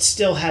 Yeah. it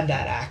still had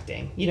that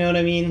acting. You know what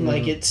I mean? Mm-hmm.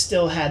 Like, it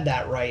still had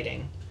that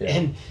writing.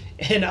 Yeah.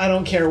 And I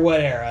don't care what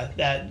era,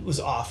 that was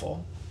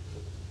awful.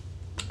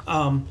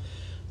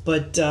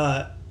 But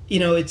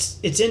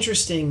it's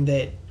interesting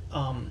that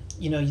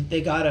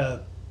they got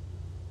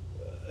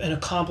an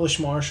accomplished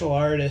martial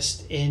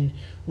artist in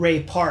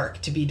Ray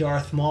Park to be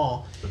Darth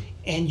Maul,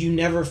 and you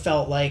never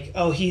felt like,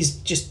 oh, he's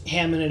just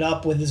hamming it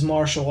up with his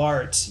martial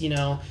arts.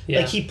 Yeah.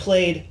 Like he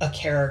played a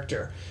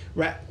character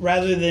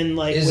rather than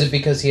like. Is it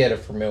because he had a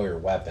familiar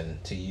weapon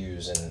to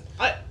use and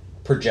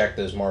project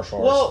those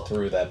martial arts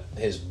through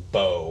his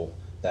bow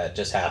that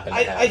just happened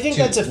to have I think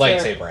two that's a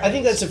lightsaber fair. I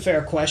think that's a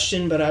fair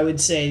question, but I would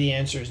say the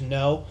answer is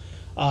no.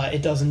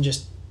 It doesn't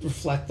just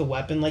reflect the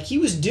weapon. Like he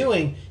was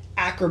doing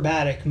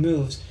acrobatic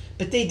moves,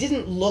 but they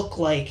didn't look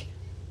like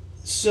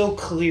so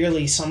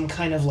clearly some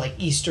kind of like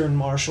Eastern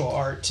martial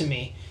art to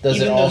me. Does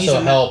Even it though he's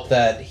also a help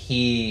that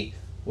he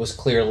was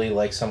clearly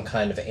like some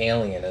kind of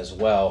alien as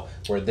well,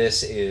 where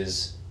this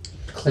is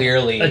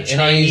clearly A an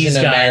Chinese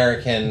Asian guy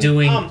American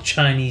doing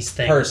Chinese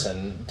things.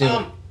 person doing,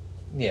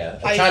 a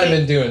I Chinaman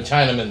think- doing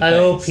Chinaman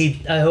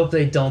things. I hope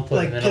they don't put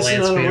like him in a pissing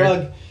land on a speeder.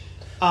 rug.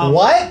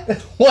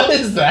 What? What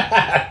is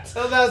that?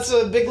 So that's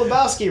a Big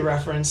Lebowski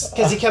reference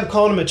because he kept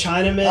calling him a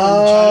Chinaman. Oh,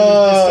 and the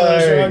Chinaman pissed on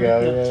his there you rug. go.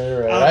 Yeah. Yeah,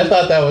 you're right. I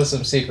thought that was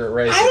some secret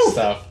I racist don't-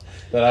 stuff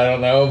that I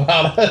don't know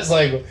about. I was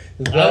like, is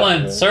I that-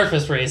 want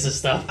surface racist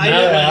stuff. I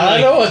not know- like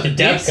I know what the the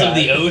depths deep of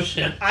the cut.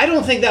 ocean. I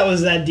don't think that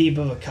was that deep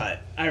of a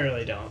cut. I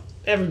really don't.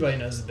 everybody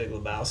knows the Big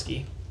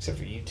Lebowski, except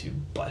for you two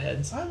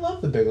buttheads. I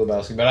love the Big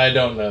Lebowski, but I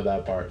don't know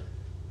that part.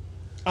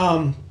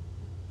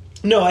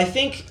 No, I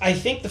think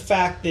the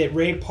fact that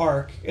Ray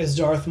Park as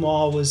Darth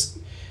Maul was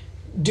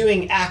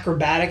doing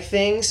acrobatic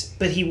things,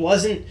 but he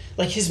wasn't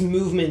like his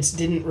movements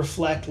didn't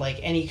reflect like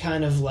any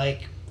kind of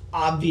like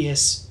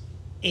obvious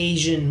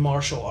Asian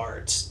martial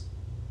arts.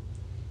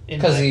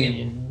 Because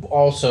he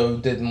also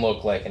didn't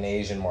look like an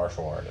Asian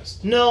martial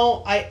artist.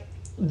 No,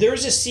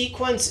 there's a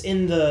sequence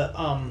in the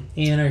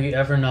Ian, are you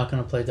ever not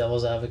going to play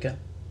devil's advocate?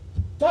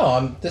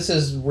 No, this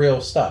is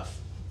real stuff.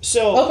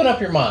 So open up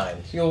your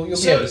mind. You'll be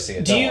able to see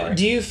it.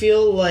 Do you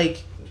feel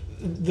like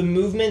the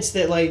movements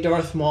that like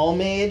Darth Maul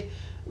made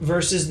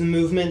versus the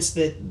movements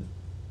that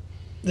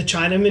the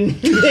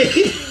Chinaman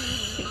made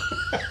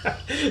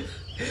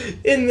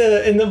in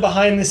the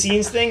behind the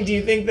scenes thing? Do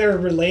you think they're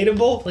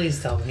relatable?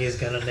 Please tell me he's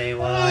going to name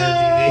one on Oh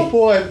IMDb.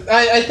 boy,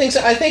 I think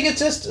so. I think it's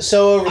just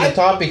so over the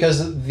top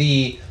because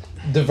the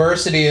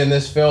diversity in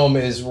this film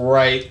is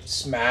right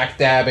smack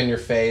dab in your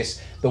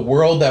face. The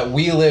world that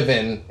we live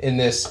in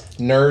this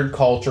nerd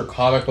culture,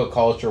 comic book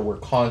culture, we're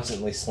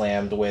constantly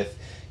slammed with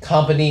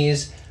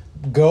companies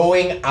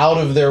going out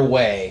of their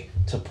way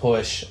to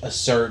push a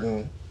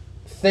certain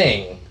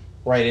thing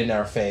right in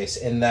our face,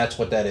 and that's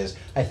what that is.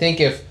 I think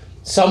if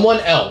someone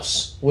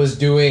else was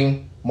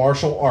doing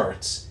martial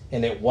arts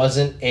and it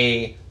wasn't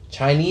a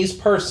Chinese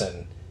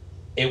person,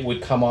 it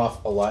would come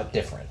off a lot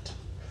different.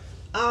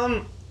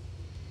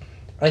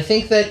 I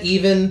think that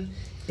even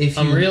if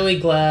I'm really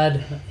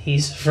glad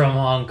he's from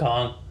Hong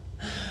Kong.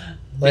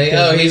 like,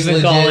 Because he's we've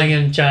been legit- calling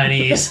him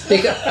Chinese. From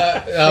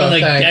the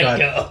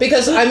get-go.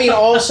 Because I mean,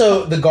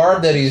 also the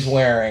garb that he's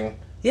wearing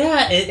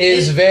Yeah,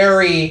 is it's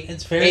very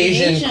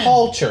Asian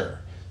culture.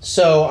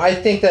 So I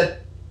think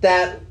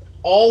that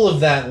all of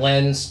that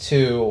lends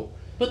to.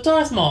 But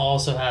Darth Maul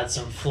also had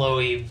some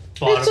flowy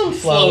bottom, some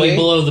flowy flowy.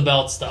 below the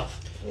belt stuff.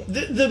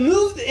 The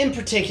move in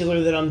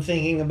particular that I'm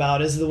thinking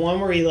about is the one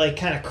where he like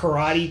kind of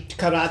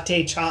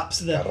karate chops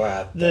the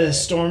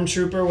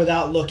stormtrooper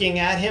without looking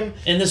at him.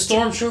 And the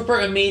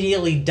stormtrooper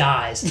immediately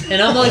dies.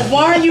 And I'm like,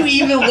 why are you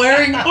even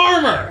wearing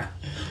armor?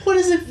 What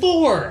is it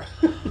for?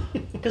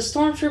 Because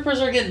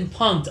stormtroopers are getting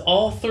punked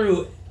all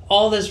through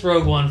all this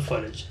Rogue One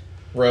footage.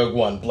 Rogue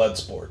One,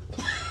 Bloodsport.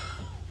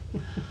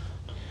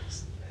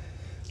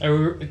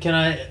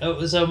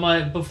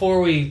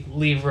 Before we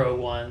leave Rogue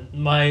One,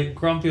 my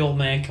grumpy old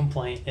man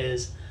complaint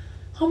is,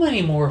 how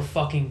many more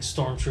fucking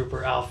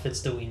stormtrooper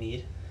outfits do we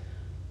need?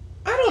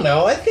 I don't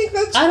know. I think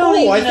that's I don't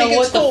cool. even know think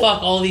what it's the cool.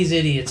 fuck all these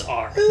idiots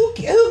are. Who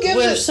gives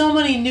There's a... so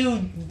many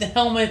new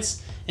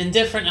helmets and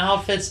different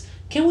outfits.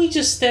 Can we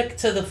just stick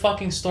to the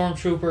fucking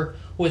stormtrooper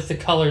with the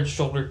colored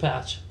shoulder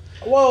patch?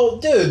 Well,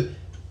 dude,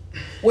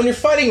 when you're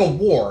fighting a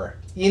war,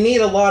 you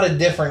need a lot of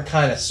different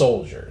kind of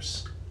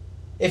soldiers.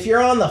 If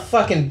you're on the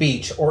fucking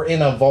beach or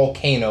in a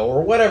volcano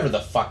or whatever the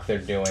fuck they're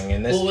doing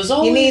in this, Well, it was you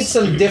always- need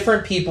some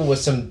different people with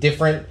some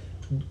different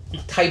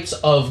types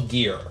of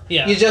gear.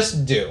 Yeah. You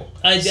just do.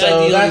 Ideally,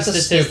 So that's a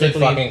stupid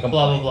statistically, fucking complaint.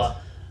 blah, blah, blah.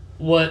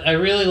 What I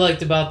really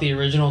liked about the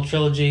original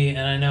trilogy, and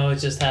I know it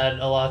just had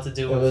a lot to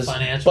do It with was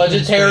financial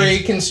budgetary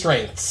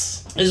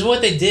constraints, constraints. is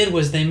what they did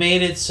was they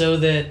made it so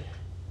that,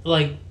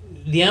 like,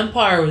 the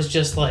Empire was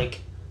just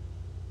like,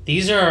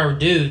 these are our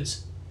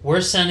dudes.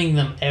 We're sending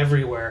them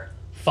everywhere.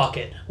 Fuck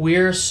it.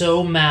 We're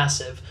so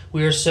massive.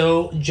 We're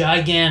so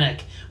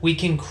gigantic. We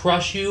can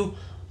crush you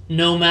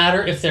no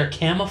matter if they're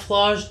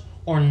camouflaged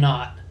or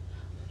not.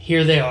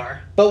 Here they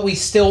are. But we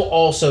still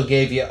also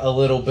gave you a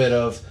little bit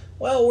of,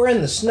 well, we're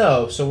in the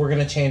snow, so we're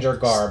going to change our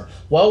garb.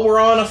 Well, we're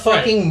on a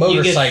fucking Right.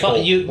 You get motorcycle.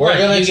 you we're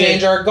going to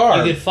change our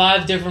garb. You get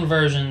 5 different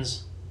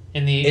versions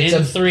in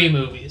It's 3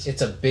 movies.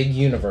 It's a big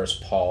universe,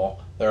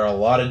 Paul. There are a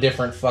lot of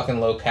different fucking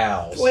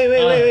locales.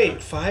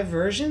 Wait. 5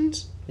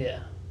 versions? Yeah.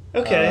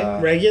 Okay.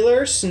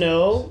 Regular,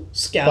 snow,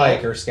 scout.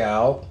 Biker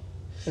Scout.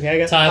 Okay, I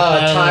got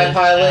TIE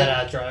Pilot.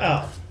 AT-AT driver.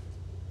 Oh.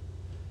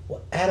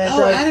 AT-AT Oh,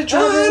 Driver. AT-AT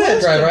Driver AT-AT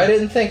was Driver. good. I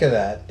didn't think of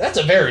that. That's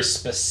a very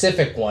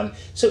specific one.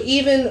 So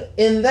even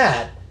in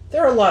that,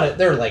 there are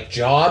like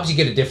jobs. You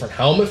get a different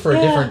helmet for a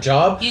Yeah, different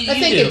job. I you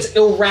think do. it's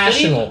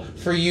irrational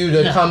for you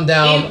to come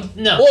down.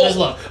 Well, because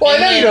look. well, I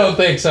know and you then- don't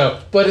think so,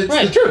 but it's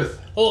Right. the truth.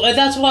 Well,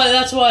 that's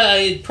why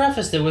I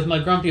prefaced it with my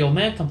grumpy old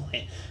man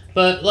complaint.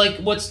 But like,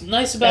 what's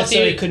nice about That's so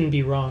it couldn't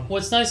be wrong.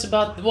 what's nice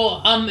about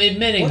I'm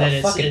admitting What that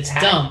a fucking it's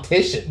dumb,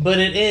 tactician. but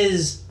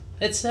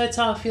it's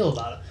how I feel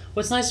about it.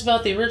 What's nice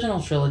about the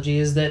original trilogy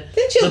is that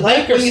Didn't you the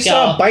like Biker when you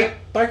Scout, saw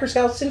Biker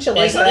Scouts? Didn't you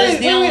like Is- that? is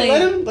the only-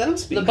 let him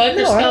speak. the Biker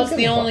No, I don't Scout's give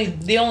the a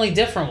fuck. only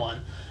different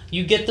one.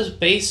 You get the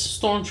base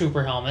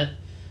stormtrooper helmet,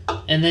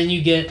 and then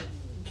you get.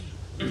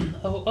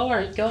 Oh, all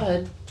right, go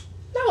ahead.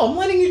 No, I'm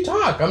letting you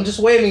talk. I'm just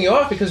waving you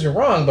off because you're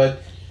wrong,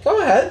 but go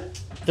ahead.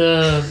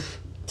 The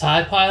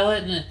TIE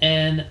Pilot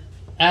and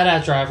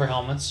AT-AT driver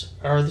helmets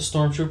are the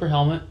stormtrooper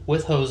helmet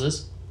with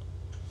hoses.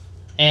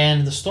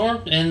 And the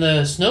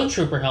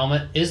snowtrooper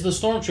helmet is the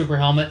stormtrooper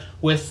helmet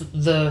with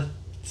the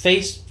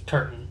face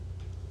curtain.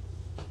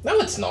 No,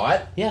 it's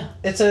not. Yeah.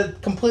 It's a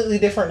completely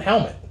different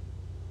helmet.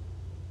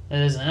 It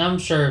isn't. And I'm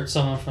sure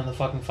someone from the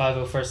fucking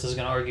 501st is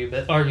going to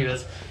argue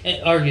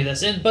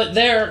this. But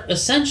they're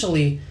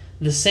essentially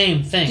the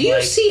same thing. Do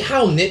you see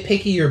how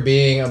nitpicky you're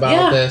being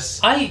about this?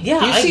 Do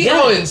you see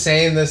how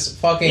insane this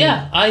fucking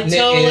I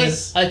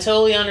is?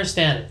 totally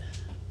understand it.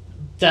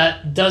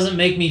 That doesn't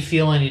make me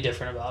feel any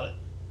different about it.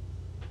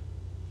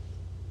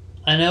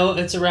 I know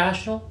it's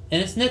irrational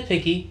and it's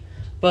nitpicky,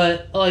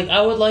 but like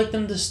I would like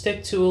them to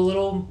stick to a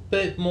little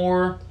bit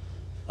more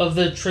of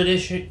the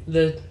tradition.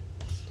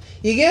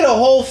 You get a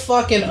whole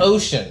fucking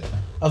ocean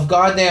of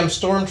goddamn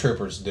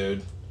stormtroopers,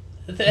 dude.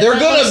 They're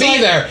gonna be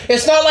there.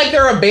 It's not like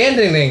they're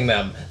abandoning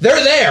them.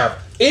 They're there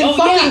in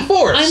fucking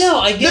force. I know.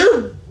 I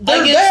get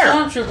there.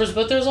 stormtroopers,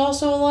 but there's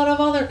also a lot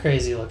of other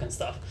crazy looking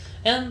stuff.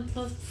 And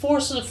the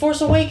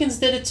Force Awakens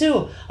did it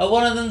too. I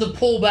wanted them to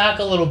pull back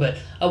a little bit.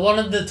 I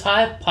wanted the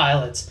TIE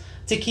pilots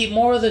to keep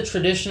more of the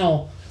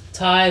traditional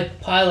TIE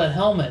pilot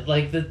helmet.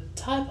 Like the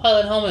TIE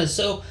pilot helmet is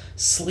so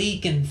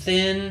sleek and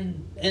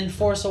thin in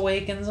Force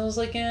Awakens. I was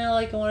like, I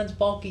like it when it's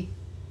bulky.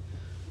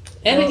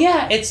 And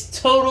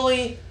it's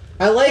totally.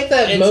 I like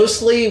that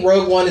mostly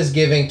Rogue One is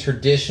giving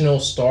traditional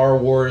Star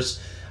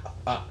Wars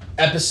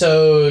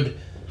episode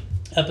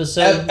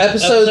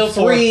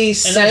 3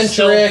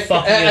 centric,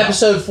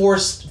 episode 4,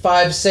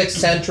 5, 6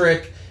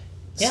 centric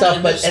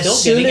stuff, but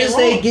as soon as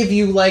they give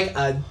you like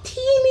a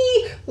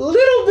teeny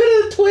little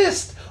bit of a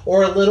twist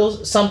or a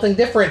little something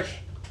different,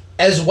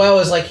 as well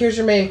as like, here's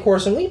your main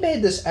course, and we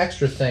made this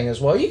extra thing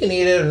as well. You can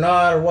eat it or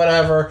not or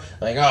whatever.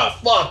 Like,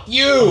 fuck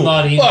you! I'm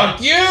not eating fuck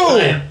it.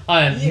 you!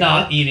 I am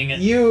not eating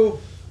it.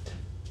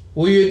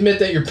 Will you admit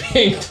that you're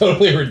being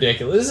totally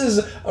ridiculous? This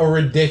is a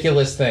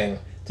ridiculous thing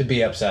to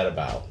be upset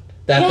about.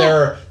 That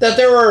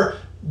there are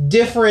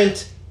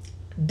different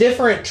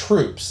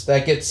troops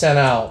that get sent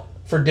out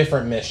for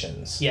different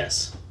missions.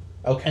 Yes.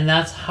 Okay. And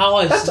that's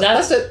how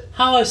that's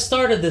how I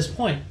started this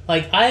point.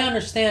 Like, I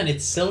understand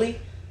it's silly,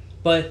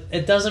 but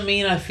it doesn't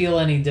mean I feel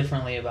any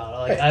differently about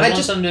it. Like, I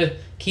want them to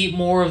keep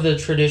more of the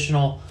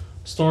traditional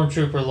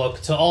stormtrooper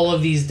look to all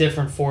of these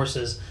different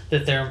forces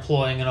that they're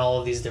employing in all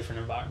of these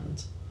different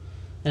environments.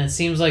 And it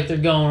seems like they're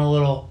going a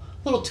little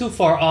too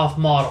far off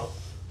model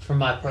for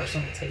my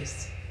personal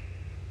tastes.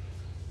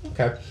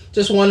 Okay.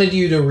 Just wanted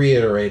you to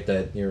reiterate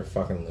that you're a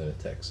fucking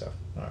lunatic, so.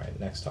 Alright,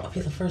 next topic. I'll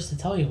be the first to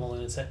tell you I'm a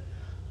lunatic.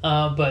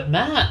 But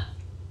Matt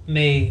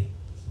may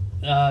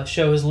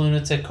show his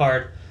lunatic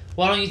card.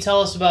 Why don't you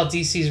tell us about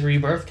DC's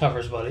Rebirth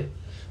covers, buddy?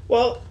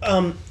 Well,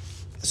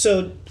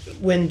 so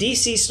when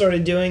DC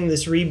started doing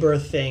this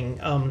Rebirth thing,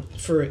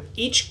 for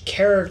each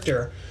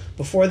character,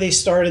 before they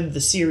started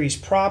the series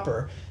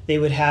proper, they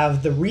would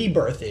have the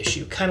Rebirth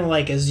issue, kind of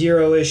like a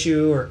Zero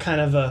issue or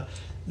kind of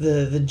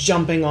the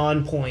jumping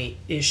on point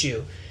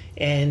issue.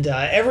 And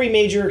every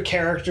major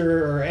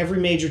character or every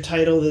major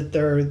title that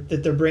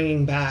they're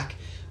bringing back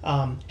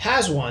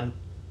has one.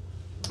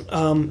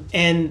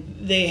 And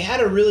they had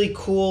a really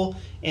cool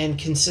and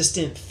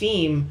consistent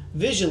theme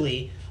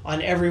visually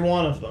on every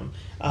one of them,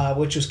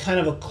 which was kind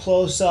of a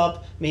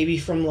close-up, maybe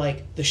from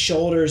like the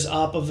shoulders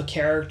up of a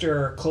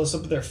character or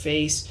close-up of their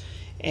face.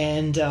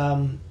 And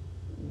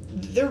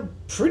they're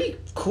pretty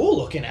cool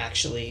looking,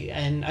 actually.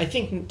 And I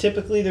think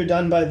typically they're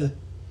done by the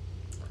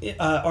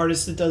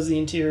artist that does the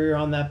interior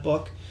on that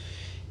book.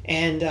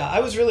 And I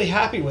was really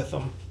happy with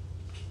them.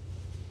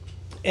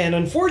 And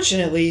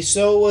unfortunately,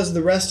 so was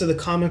the rest of the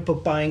comic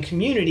book buying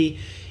community.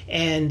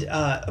 And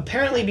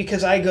apparently,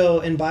 because I go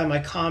and buy my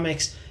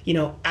comics,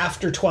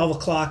 after 12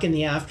 o'clock in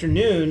the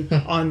afternoon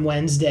on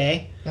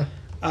Wednesday,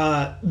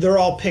 they're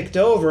all picked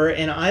over,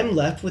 and I'm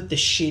left with the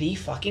shitty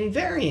fucking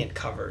variant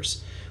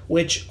covers,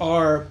 which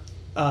are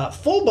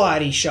full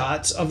body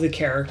shots of the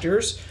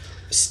characters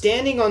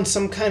standing on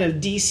some kind of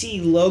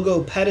DC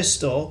logo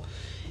pedestal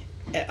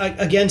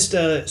against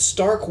a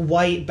stark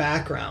white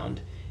background,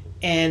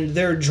 and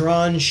they're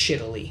drawn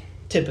shittily,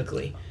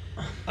 typically.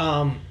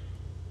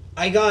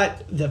 I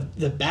got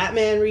the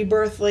Batman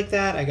Rebirth like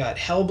that. I got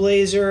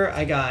Hellblazer.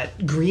 I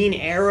got Green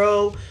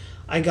Arrow.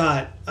 I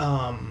got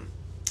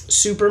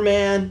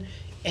Superman,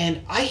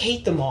 and I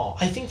hate them all.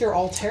 I think they're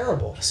all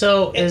terrible.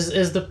 So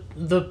is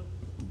the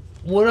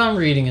what I'm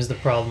reading is the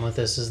problem with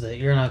this is that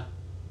you're not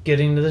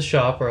getting to the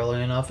shop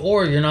early enough,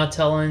 or you're not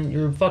telling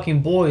your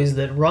fucking boys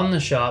that run the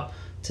shop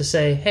to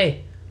say,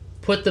 hey,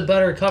 put the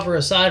better cover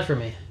aside for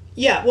me.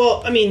 Yeah,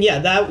 well, I mean,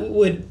 that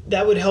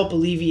would help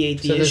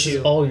alleviate the issue. So this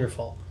is all your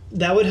fault.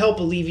 That would help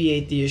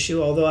alleviate the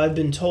issue, although I've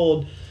been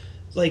told,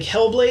 like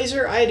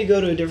Hellblazer, I had to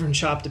go to a different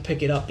shop to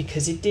pick it up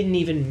because it didn't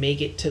even make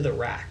it to the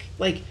rack.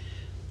 Like,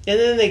 and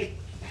then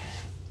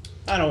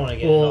I don't want to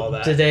get into all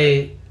that.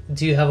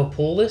 Do you have a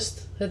pull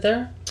list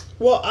there?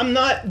 Well, I'm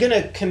not going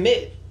to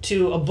commit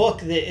to a book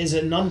that is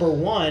a number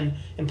 1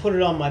 and put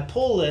it on my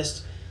pull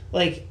list.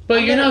 Like,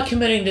 but you're not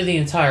committing to the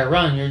entire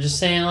run. You're just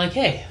saying, like,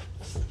 hey,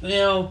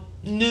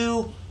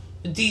 new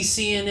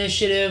DC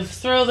initiative,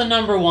 throw the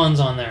number 1s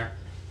on there.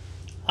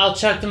 I'll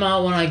check them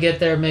out when I get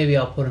there. Maybe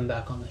I'll put them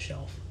back on the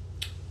shelf.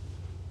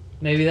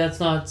 Maybe that's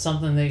not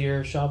something that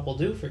your shop will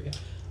do for you.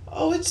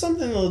 oh, it's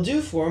something they'll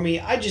do for me.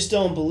 I just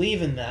don't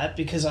believe in that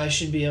because I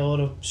should be able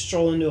to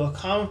stroll into a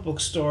comic book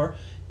store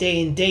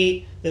day and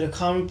date that a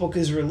comic book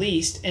is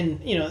released.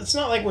 And, it's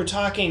not like we're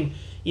talking,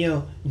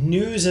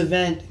 news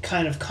event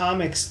kind of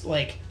comics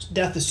like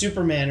Death of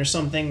Superman or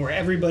something where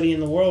everybody in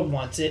the world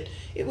wants it.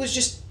 It was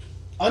just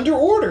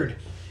under-ordered.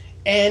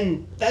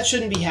 And that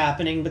shouldn't be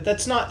happening, but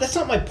that's not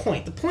my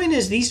point. The point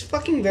is these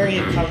fucking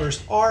variant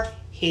covers are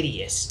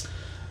hideous.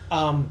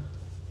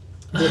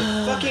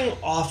 They're fucking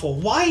awful.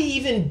 Why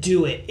even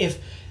do it if,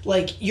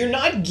 you're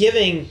not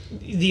giving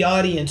the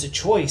audience a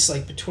choice,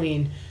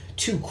 between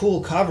two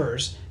cool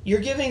covers. You're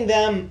giving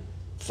them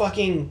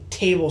fucking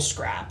table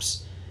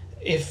scraps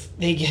if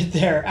they get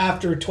there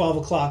after 12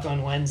 o'clock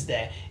on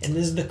Wednesday. And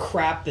this is the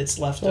crap that's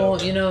left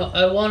over.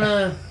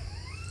 Well,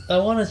 I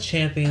want to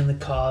champion the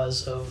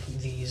cause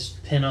of these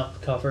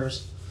pin-up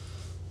covers,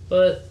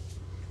 but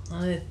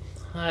I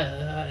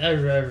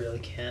really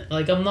can't.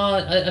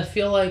 I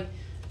feel like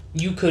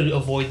you could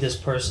avoid this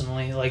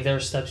personally. There are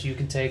steps you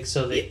can take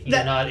so that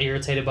you're not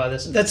irritated by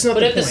this. That's not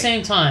the point. But at the point.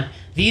 same time,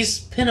 these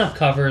pin-up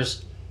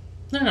covers,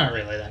 they're not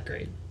really that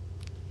great.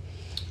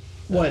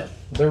 What?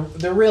 They're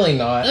really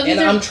not. I mean,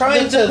 and I'm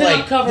trying the to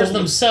pin-up covers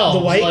themselves,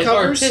 the white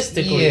covers?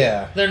 artistically,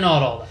 they're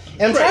not all that.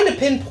 And I'm trying to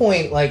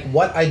pinpoint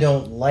what I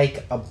don't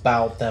like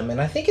about them,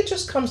 and I think it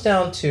just comes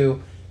down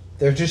to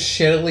they're just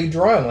shittily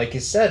drawn, like you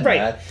said,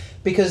 right. Matt.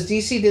 Because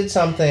DC did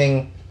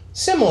something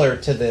similar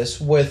to this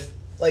with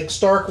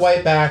stark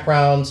white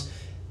backgrounds,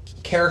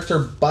 character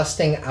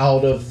busting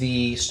out of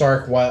the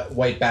stark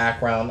white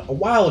background a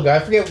while ago. I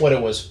forget what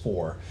it was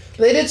for.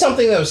 They did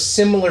something that was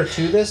similar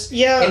to this,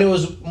 yeah, and it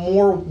was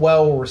more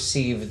well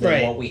received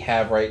than what we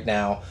have right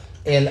now.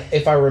 And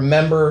if I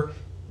remember,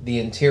 the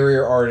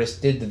interior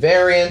artist did the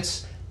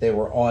variants. They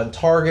were on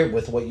target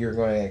with what you're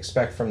going to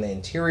expect from the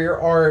interior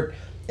art,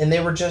 and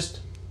they were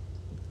just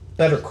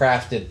better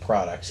crafted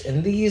products.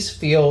 And these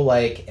feel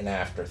like an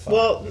afterthought.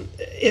 Well,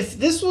 if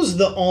this was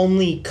the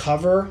only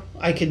cover,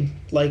 I could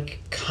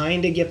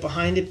kind of get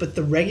behind it, but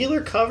the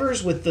regular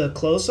covers with the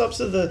close-ups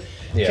of the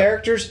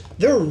characters,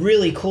 they're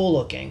really cool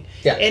looking.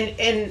 Yeah.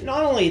 And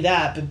not only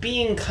that, but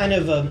being kind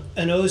of an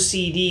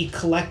OCD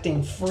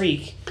collecting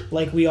freak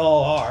like we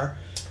all are,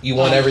 you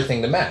want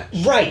everything to match.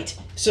 Right.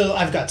 So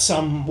I've got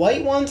some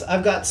white ones,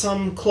 I've got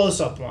some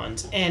close-up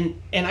ones, and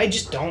I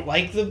just don't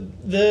like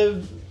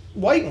the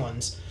white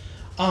ones.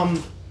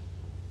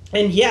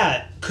 And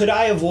yeah, could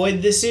I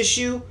avoid this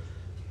issue?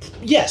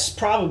 Yes,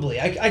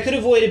 probably. I could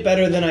avoid it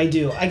better than I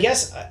do. I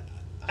guess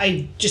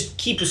I just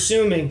keep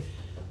assuming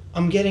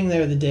I'm getting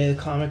there the day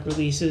the comic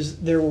releases.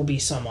 There will be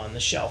some on the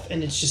shelf,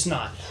 and it's just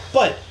not.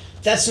 But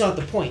that's not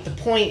the point. The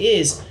point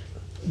is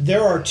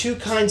there are two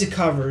kinds of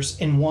covers,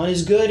 and one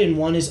is good and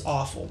one is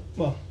awful.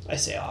 Well, I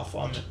say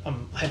awful.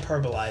 I'm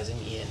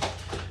hyperbolizing, Ian.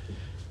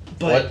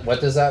 But what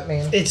does that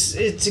mean? It's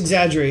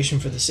exaggeration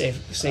for the sake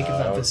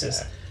of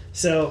emphasis. Okay.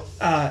 So,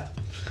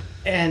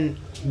 and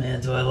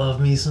man, do I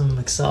love me some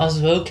McSauce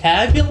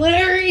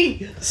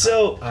vocabulary?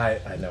 So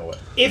I know what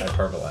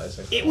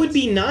hyperbolizing. It would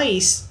be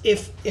nice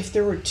if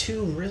there were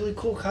two really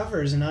cool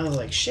covers, and I was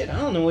like, shit, I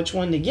don't know which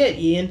one to get,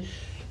 Ian.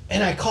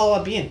 And I call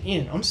up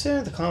Ian, I'm sitting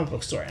at the comic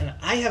book store, and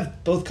I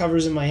have both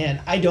covers in my hand.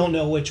 I don't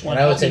know which one.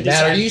 And I would say,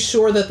 Matt, are you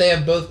sure that they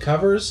have both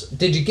covers?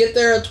 Did you get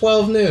there at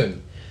 12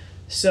 noon?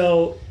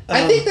 So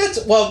I think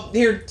that's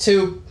here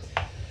to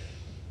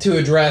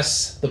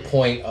address the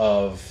point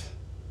of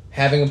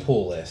having a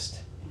pool list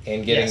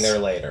and getting there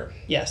later.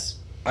 Yes.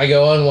 I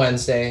go on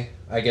Wednesday.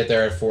 I get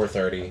there at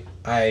 4:30.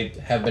 I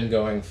have been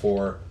going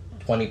for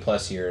 20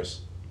 plus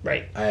years.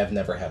 Right. I have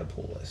never had a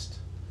pool list.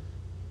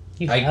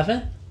 You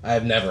haven't? I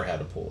have never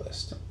had a pool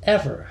list.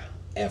 Ever?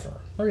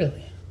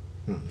 Really?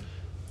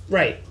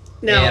 Right.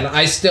 Now, and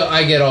I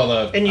get all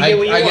the. And you get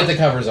what you want. I get the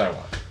covers I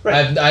want.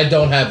 Right. I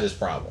don't have this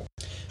problem.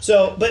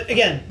 So, but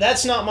again,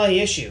 that's not my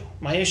issue.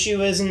 My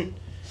issue isn't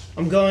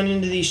I'm going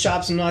into these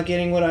shops and not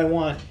getting what I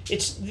want.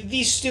 It's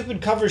these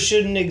stupid covers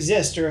shouldn't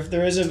exist, or if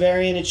there is a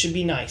variant, it should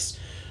be nice.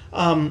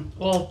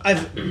 Well,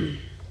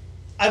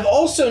 I've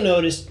also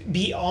noticed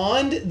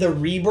beyond the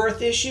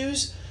Rebirth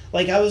issues,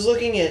 I was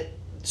looking at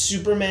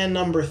Superman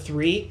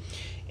 #3,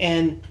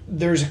 and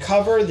there's a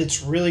cover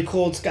that's really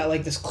cool. It's got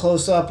this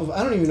close up of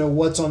I don't even know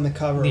what's on the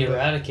cover. The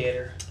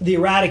Eradicator. The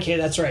Eradicator,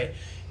 that's right.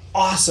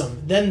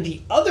 Awesome. Then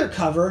the other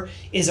cover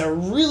is a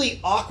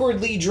really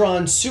awkwardly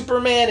drawn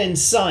Superman and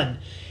Sun.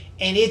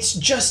 And it's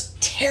just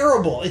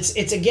terrible. It's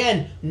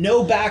again,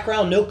 no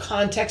background, no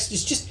context.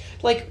 It's just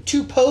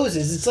two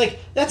poses. It's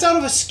that's out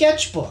of a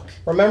sketchbook.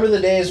 Remember the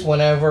days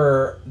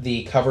whenever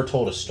the cover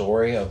told a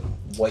story of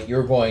what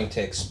you're going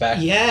to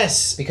expect?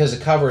 Yes. Because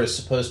the cover is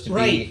supposed to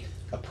be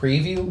a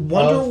preview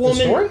Wonder of Woman,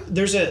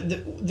 the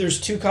story? there's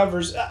two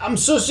covers. I'm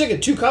so sick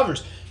of two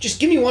covers. Just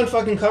give me one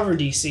fucking cover,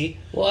 DC.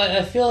 Well,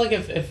 I feel like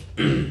if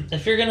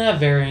if you're gonna have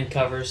variant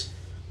covers,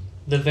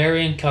 the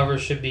variant cover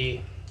should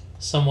be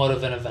somewhat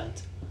of an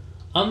event.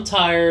 I'm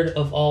tired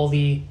of all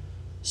the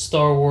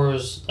Star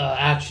Wars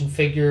action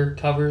figure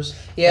covers.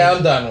 Yeah,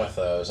 I'm done with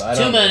those.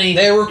 Too many.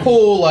 They were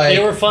cool.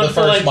 They were fun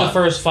for the first the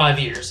first 5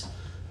 years.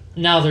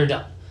 Now they're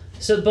done.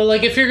 So, but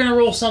like if you're gonna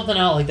roll something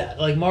out like that,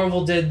 like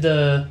Marvel did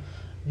the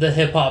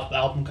hip hop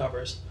album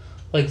covers,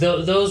 like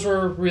those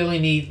were really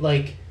neat.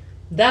 Like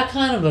that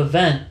kind of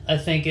event, I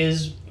think,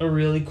 is a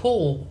really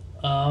cool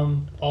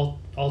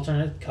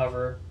alternate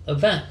cover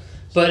event.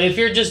 But if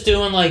you're just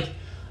doing like,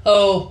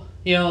 oh,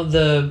 you know,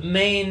 the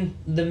main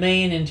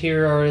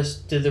interior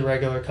artist did the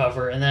regular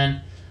cover, and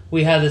then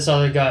we had this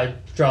other guy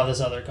draw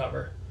this other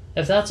cover.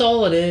 If that's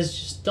all it is,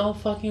 just don't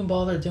fucking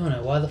bother doing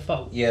it. Why the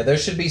fuck? Yeah, there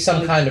should be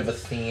some kind of a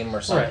theme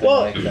or something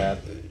Right. like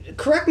that.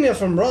 Correct me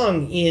if I'm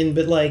wrong, Ian,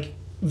 but like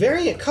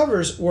variant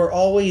covers were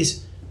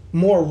always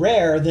more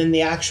rare than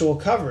the actual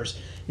covers.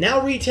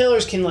 Now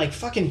retailers can like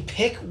fucking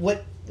pick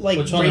what like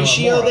Which one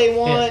ratio they they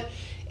want more want,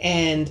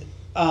 and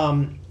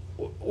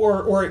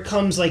or it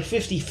comes like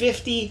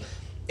 50-50.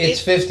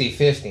 It's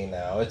 50-50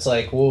 now. It's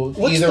like, well,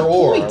 What's either the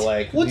or. point?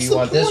 Like, What's do you the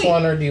want this point?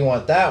 one or do you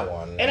want that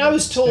one? And I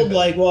was It's told, stupid.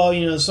 like, well,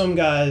 you know, some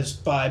guys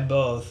buy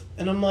both.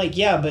 And I'm like,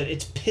 yeah, but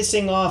it's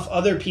pissing off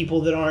other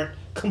people that aren't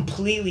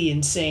completely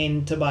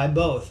insane to buy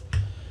both.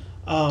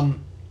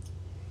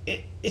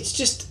 It's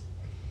just...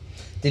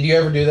 Did you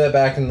ever do that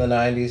back in the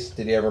 90s?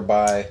 Did you ever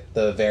buy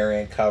the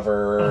variant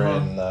cover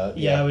and the...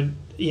 Yeah, I would...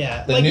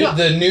 Yeah. The, like, new, no,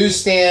 the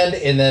newsstand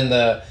and then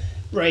the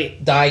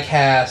right. die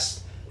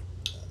cast,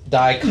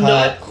 die cut,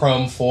 Not-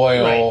 chrome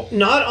foil. Right.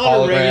 Not on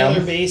hologram, a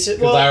regular basis.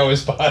 Because I Well,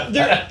 always bought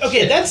that.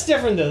 okay, shit. that's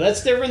different, though.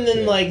 That's different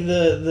than, Yeah. like,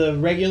 the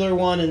regular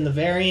one and the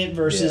variant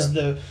versus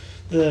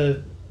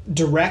the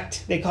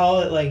direct, they call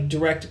it, like,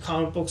 direct to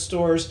comic book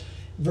stores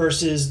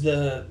versus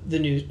the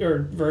new...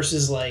 Or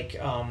versus, like...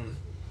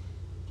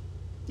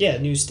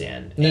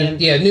 newsstand.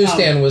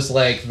 Newsstand was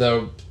like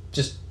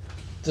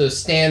the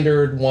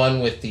standard one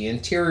with the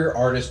interior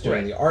artist doing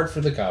Right. the art for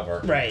the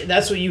cover. Right,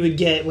 that's what you would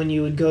get when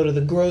you would go to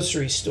the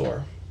grocery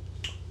store.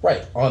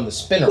 Right, on the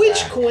spinner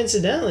Which, rack.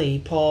 coincidentally,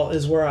 Paul,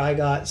 is where I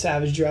got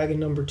Savage Dragon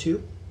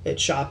 #2 at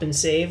Shop and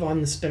Save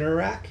on the spinner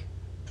rack.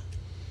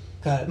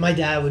 God, my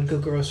dad would go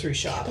grocery I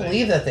shopping.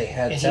 believe that they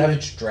had And he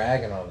Savage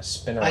Dragon on a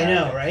spinner rack. I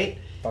know, right?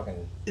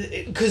 Fucking...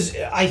 Because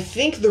I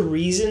think the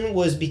reason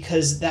was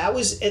because that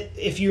was,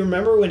 if you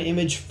remember when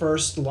Image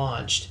first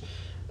launched,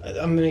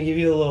 I'm going to give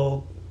you a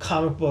little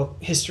comic book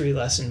history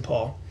lesson,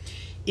 Paul.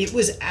 It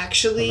was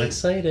actually I'm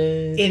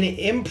excited. an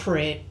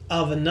imprint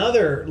of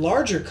another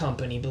larger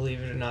company, believe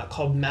it or not,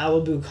 called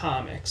Malibu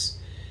Comics.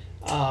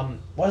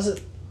 Was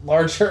it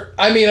larger?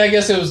 I mean, I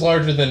guess it was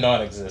larger than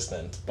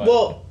non-existent. But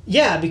Well,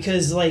 yeah,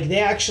 because like they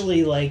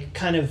actually like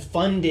kind of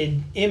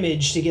funded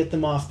Image to get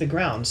them off the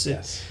ground. So,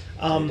 yes.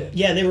 they did.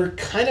 yeah, they were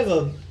kind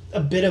of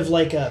a bit of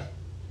like a,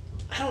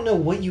 I don't know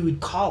what you would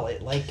call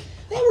it, like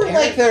They were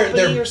like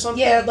their or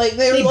something. Yeah, like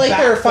they were They like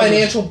their backed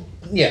them.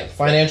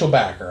 financial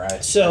backer. I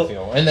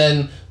feel. And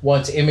then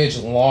once Image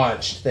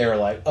launched, they were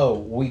like, "Oh,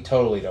 we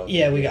totally don't."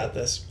 Yeah, we got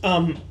this.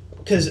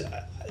 Because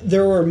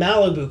there were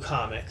Malibu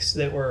comics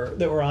that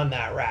were on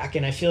that rack,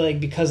 and I feel like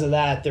because of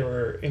that, there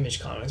were Image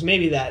comics.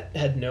 Maybe that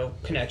had no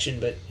connection,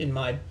 but in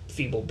my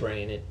feeble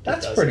brain, it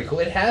That's does. pretty cool.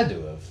 It had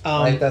to have.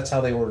 Like that's how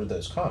they ordered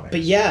those comics.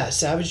 But yeah,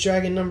 Savage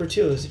Dragon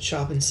 #2 was at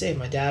Shop and Save.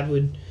 My dad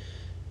would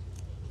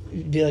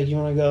be like, "You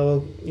want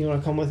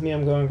to come with me?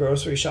 I'm going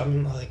grocery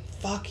shopping." I'm like,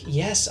 "Fuck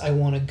yes, I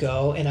want to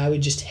go," and I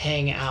would just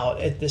hang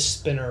out at this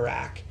spinner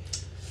rack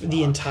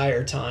the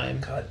entire time.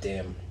 God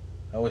damn,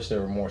 I wish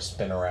there were more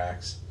spinner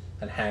racks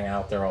and hang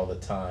out there all the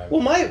time.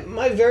 Well,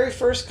 my very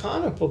first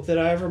comic book that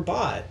I ever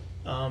bought,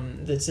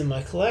 that's in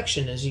my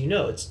collection, as you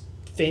know, it's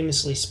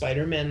famously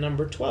Spider-Man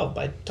 #12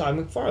 by Todd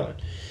McFarlane,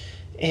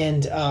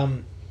 and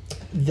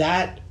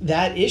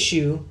that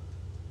issue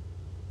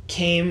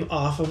came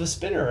off of a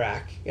spinner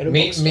rack at a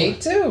bookstore. Me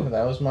too.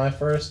 That was my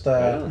first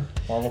Marvel And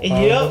comic you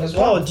know, book as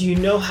well. Paul, do you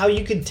know how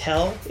you could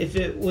tell if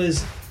it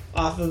was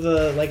off of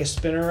a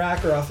spinner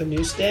rack or off a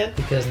newsstand?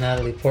 Because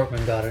Natalie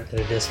Portman got it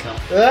at a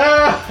discount.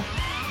 Ah!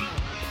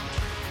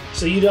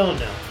 So you don't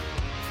know.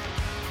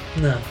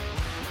 No.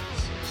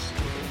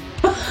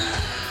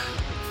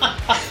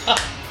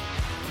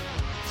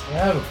 I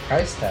have a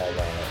price tag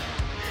on it.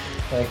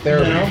 Like there,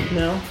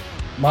 No.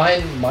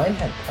 mine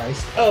had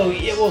price tags. Oh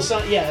yeah, well,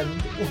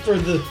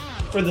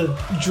 for the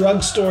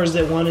drugstores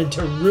that wanted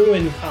to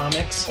ruin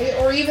comics.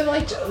 Or even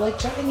like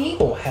Giant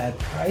Eagle had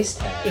price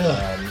tags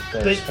on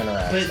their But, spinner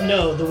rack but stuff.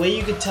 no, the way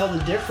you could tell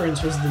the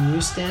difference was the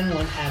newsstand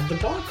one had the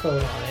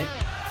barcode on it,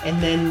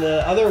 and then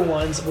the other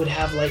ones would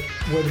have like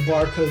where the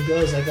barcode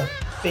goes, like a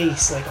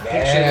face, like a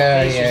picture of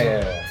a face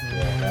or something.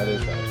 Yeah, that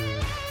is right.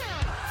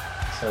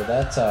 So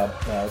that's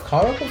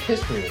comic book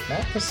history with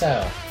Matt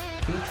Cassell,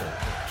 featuring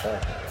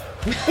Shark.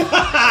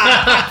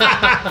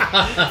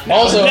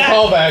 Also a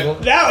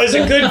callback. That was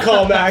a good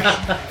callback.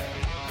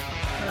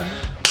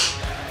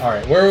 All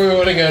right, where do we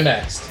want to go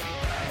next?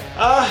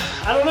 I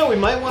don't know. We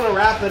might want to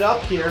wrap it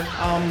up here.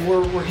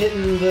 We're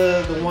hitting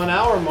the 1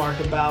 hour mark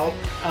about.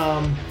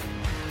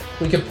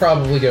 We could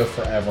probably go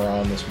forever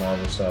on this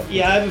Marvel stuff.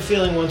 Yeah, I have a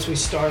feeling once we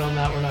start on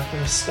that, we're not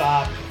going to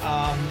stop.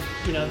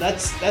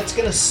 That's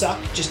going to suck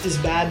just as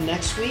bad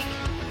next week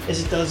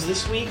as it does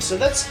this week. So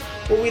that's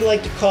what we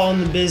like to call in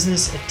the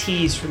business a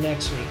tease for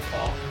next week,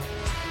 Paul.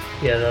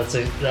 Yeah, that's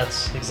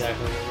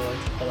exactly what we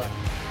like to call that.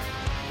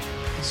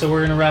 So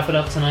we're gonna wrap it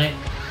up tonight.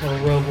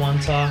 Little Rogue One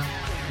talk,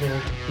 little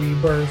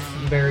Rebirth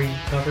variant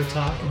cover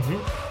talk.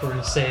 We're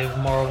gonna save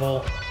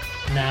Marvel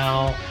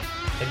now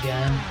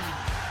again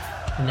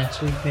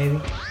next week maybe.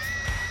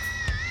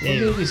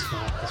 Maybe. What movies come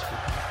out this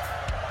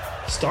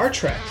week? Star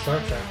Trek. Star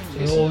Trek.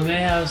 Well, we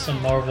may have some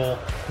Marvel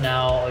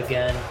now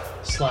again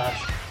 / Star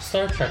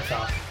Trek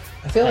talk.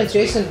 I feel like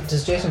Next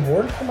does Jason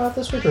Bourne come out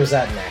this week, or is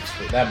that next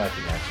week? That might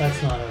be next week.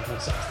 That's not a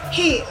Mix Sauce talk.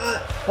 Hey,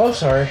 Oh,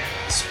 sorry.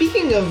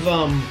 speaking of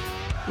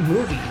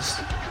movies,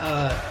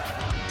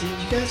 did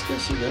you guys go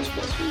see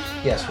Ghostbusters?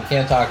 Yes, we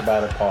can't talk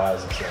about it. Paul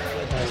hasn't seen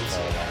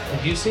it.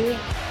 Did you see it?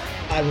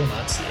 I will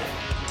not see it.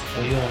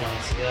 Well, you will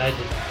not see it. I did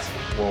not see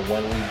it. Well,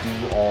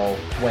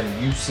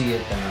 when you see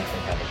it, then we can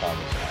have a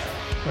conversation.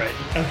 Right.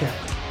 Okay.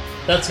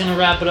 That's gonna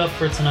wrap it up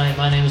for tonight.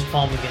 My name is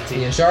Paul McGinty.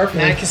 Ian Sharp.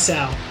 Matt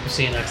Cassell. We'll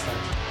see you next time.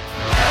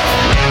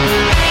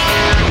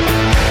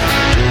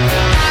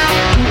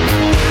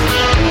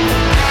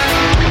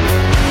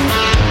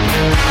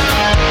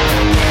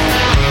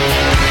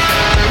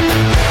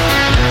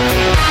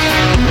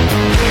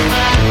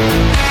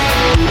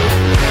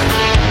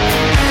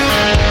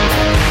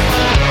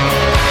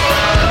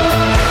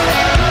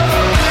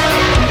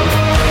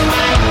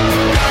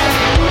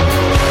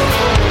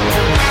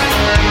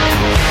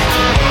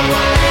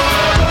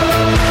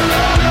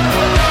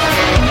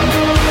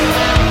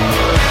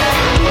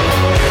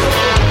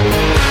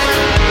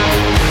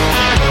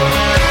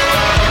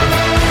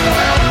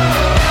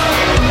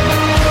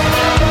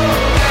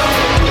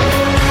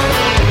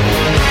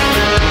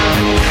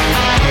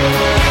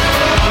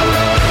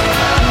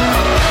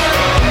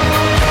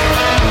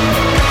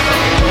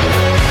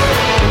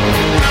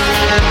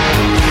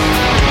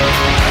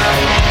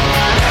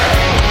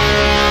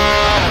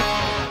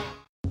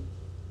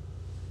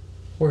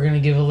 We're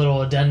gonna give a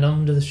little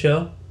addendum to the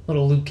show,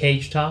 little Luke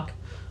Cage talk,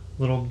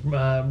 little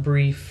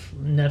brief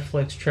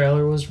Netflix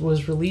trailer was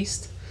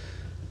released,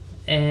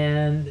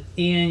 and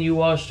Ian, you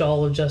watched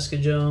all of Jessica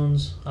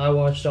Jones. I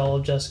watched all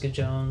of Jessica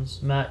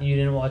Jones. Matt, you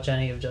didn't watch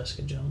any of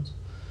Jessica Jones,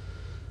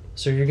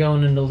 so you're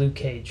going into Luke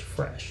Cage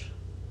fresh.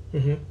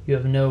 Mm-hmm. You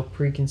have no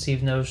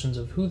preconceived notions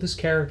of who this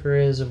character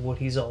is, of what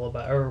he's all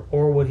about,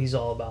 or what he's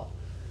all about.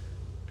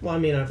 Well, I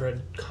mean, I've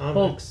read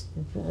comics.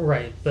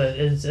 Right, but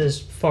as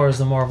far as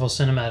the Marvel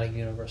Cinematic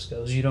Universe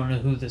goes, you don't know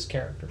who this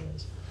character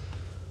is.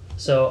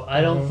 So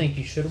I don't think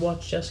you should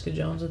watch Jessica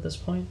Jones at this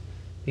point,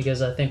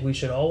 because I think we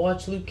should all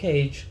watch Luke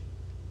Cage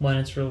when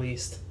it's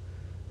released,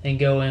 and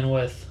go in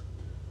with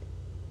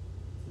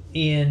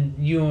Ian,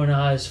 you and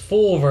I's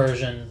full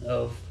version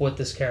of what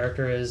this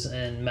character is,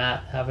 and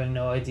Matt having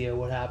no idea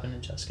what happened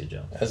in Jessica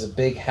Jones. As a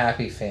big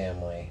happy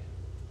family.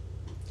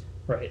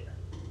 Right.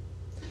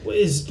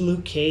 Is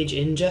Luke Cage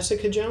in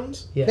Jessica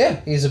Jones?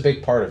 Yeah, he's a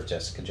big part of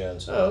Jessica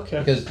Jones. Oh, okay.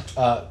 Because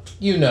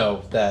you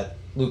know that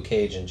Luke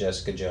Cage and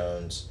Jessica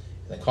Jones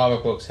in the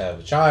comic books have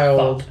a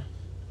child, Fuck.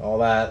 all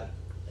that.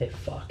 They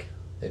fuck.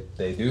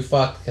 They do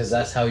fuck, because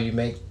that's how you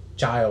make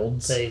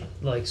childs. They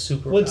like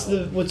super. What's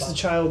the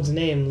child's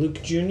name?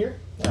 Luke Jr.?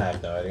 I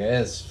have no idea.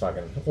 It's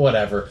fucking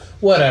whatever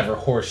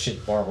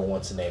horseshit Marvel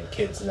wants to name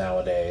kids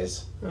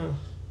nowadays. Oh.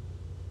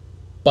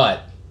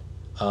 But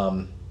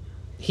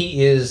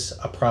he is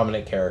a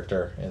prominent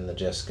character in the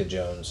Jessica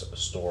Jones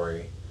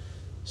story.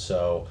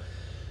 So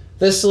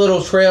this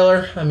little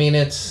trailer, I mean,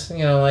 it's,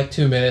 like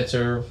 2 minutes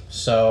or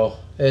so.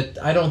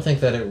 I don't think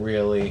that it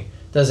really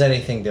does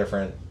anything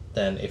different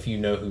than if you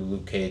know who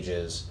Luke Cage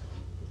is,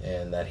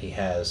 and that he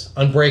has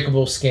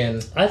unbreakable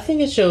skin. I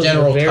think it shows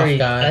General a very.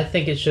 tough guy. I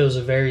think it shows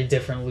a very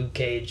different Luke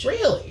Cage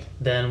Really?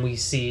 than we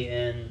see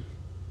in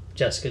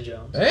Jessica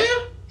Jones.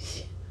 Yeah.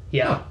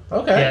 Yeah. Oh,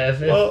 okay.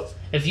 Yeah.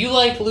 If you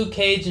like Luke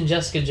Cage and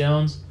Jessica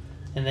Jones,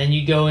 and then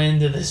you go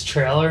into this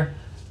trailer,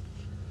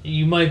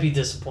 you might be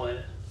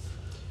disappointed.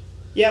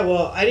 Yeah,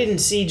 well, I didn't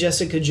see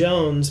Jessica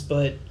Jones,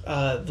 but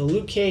the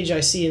Luke Cage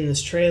I see in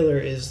this trailer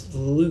is the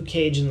Luke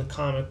Cage in the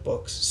comic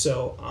books,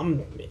 so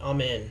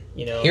I'm in.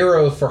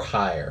 Hero for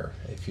hire,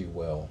 if you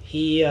will.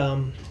 He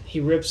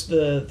rips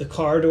the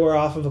car door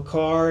off of a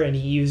car and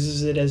he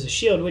uses it as a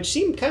shield, which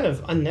seemed kind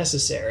of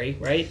unnecessary,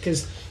 right?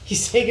 Because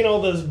he's taking all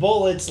those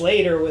bullets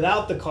later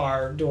without the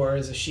car door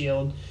as a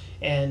shield,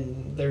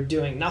 and they're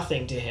doing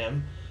nothing to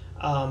him.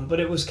 But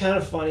it was kind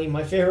of funny.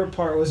 My favorite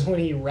part was when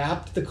he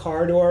wrapped the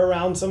car door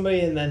around somebody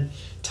and then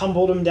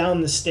tumbled him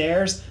down the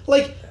stairs.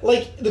 Like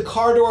the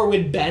car door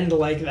would bend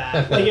like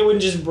that. Like it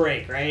wouldn't just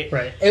break, right?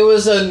 Right. It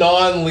was a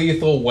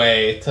non-lethal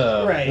way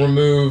to Right.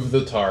 remove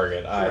the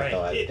target, I Right.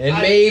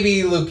 thought.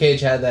 Maybe Luke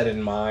Cage had that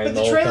in mind.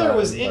 But the trailer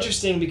was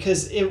interesting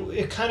because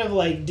it kind of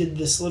like did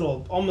this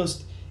little,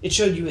 almost, it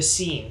showed you a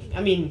scene.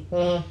 I mean,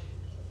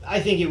 I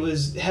think it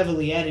was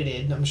heavily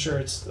edited. I'm sure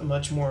it's a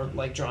much more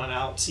like drawn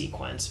out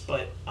sequence,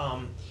 but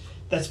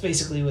that's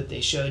basically what they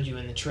showed you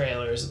in the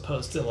trailer, as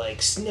opposed to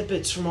like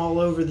snippets from all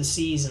over the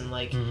season.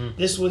 Like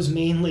this was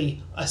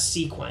mainly a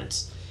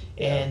sequence,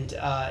 and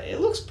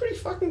it looks pretty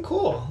fucking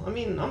cool. I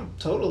mean, I'm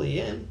totally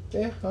in.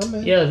 Yeah, I'm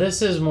in. Yeah,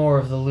 this is more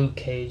of the Luke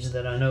Cage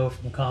that I know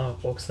from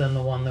comic books than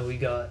the one that we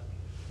got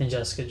in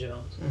Jessica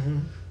Jones. Mm-hmm.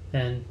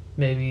 And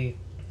maybe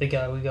the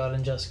guy we got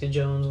in Jessica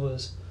Jones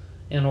was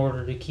in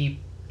order to keep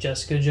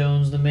Jessica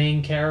Jones the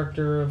main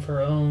character of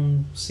her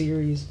own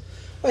series.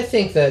 I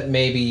think that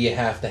maybe you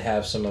have to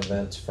have some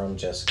events from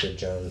Jessica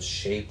Jones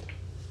shape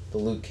the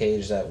Luke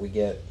Cage that we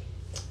get.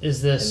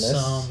 Is this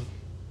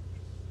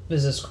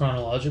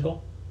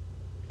chronological?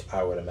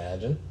 I would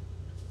imagine.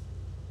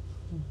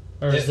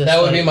 Or is this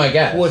that would be my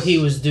guess. What he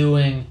was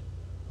doing,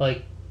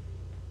 like,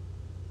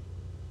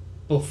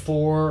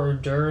 before or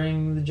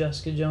during the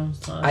Jessica Jones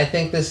time? I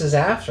think this is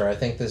after. I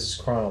think this is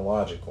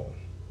chronological.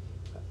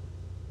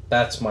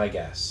 That's my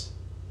guess.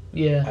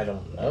 Yeah. I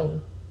don't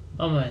know.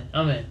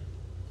 I'm in.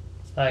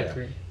 I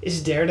agree.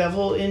 Is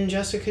Daredevil in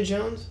Jessica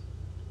Jones?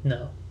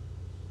 No.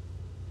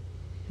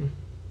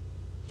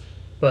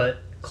 But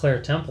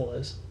Claire Temple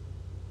is.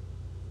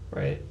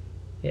 Right.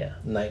 Yeah.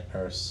 Night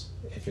Nurse,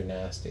 if you're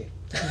nasty.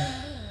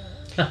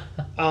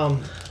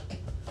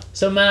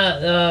 So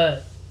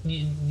Matt,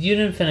 you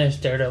didn't finish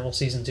Daredevil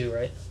season 2,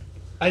 right?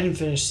 I didn't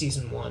finish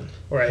season 1.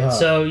 Right.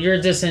 So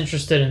you're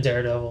disinterested in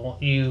Daredevil.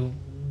 You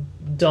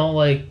don't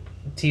like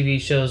TV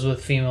shows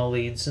with female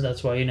leads, so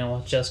that's why you don't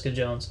watch Jessica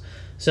Jones.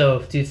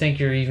 So do you think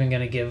you're even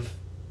going to give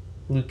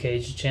Luke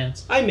Cage a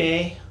chance? I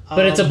may.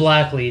 But it's a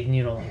black lead, and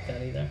you don't like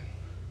that either.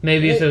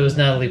 Maybe if it was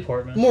Natalie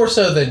Portman. More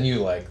so than you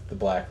like the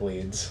black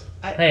leads.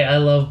 Hey, I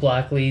love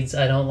black leads.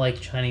 I don't like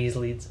Chinese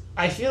leads.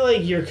 I feel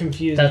like you're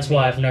confused. That's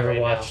why I've never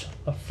watched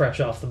a Fresh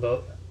Off the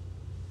Boat.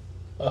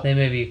 They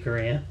may be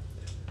Korean.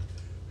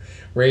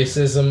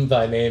 Racism,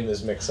 thy name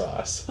is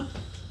McSauce.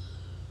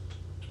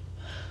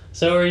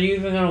 So are you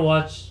even going to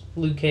watch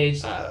Luke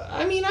Cage?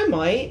 I mean, I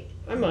might.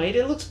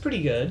 It looks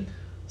pretty good.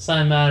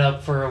 Sign Matt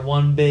up for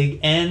one big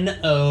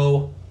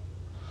N-O.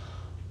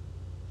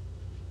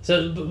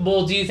 So,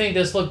 well, do you think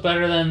this looked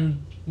better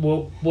than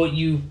what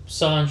you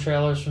saw in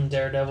trailers from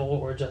Daredevil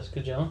or Jessica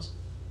Jones?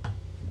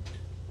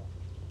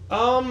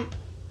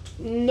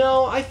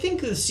 No, I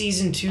think the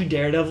season 2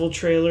 Daredevil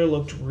trailer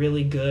looked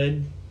really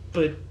good,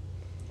 but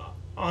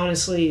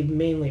honestly,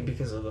 mainly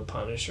because of the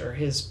Punisher.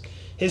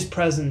 His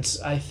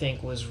presence, I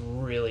think, was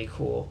really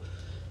cool.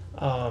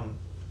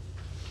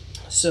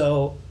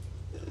 So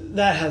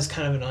that has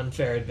kind of an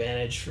unfair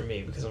advantage for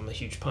me because I'm a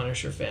huge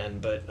Punisher fan,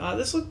 but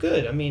this looked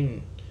good. I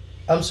mean,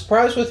 I'm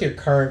surprised with your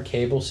current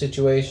cable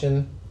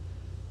situation.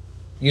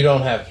 You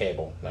don't have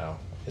cable now.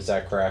 Is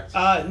that correct?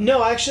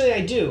 No, actually,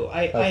 I do.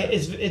 Okay.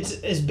 It's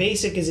as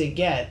basic as it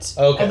gets.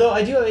 Okay. Although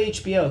I do have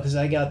HBO because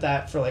I got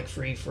that for like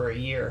free for a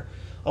year.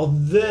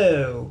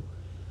 Although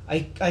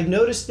I've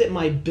noticed that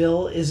my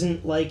bill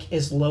isn't like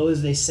as low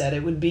as they said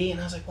it would be, and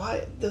I was like,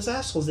 why? Those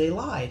assholes, they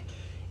lied.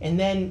 And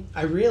then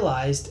I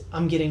realized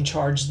I'm getting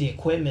charged the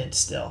equipment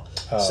still.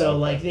 So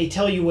like they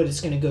tell you what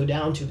it's going to go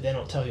down to, but they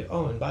don't tell you,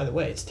 oh, and by the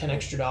way, it's $10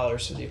 extra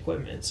for the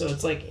equipment. So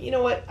it's like, you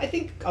know what? I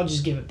think I'll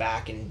just give it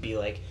back and be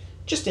like,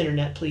 just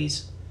internet,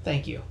 please.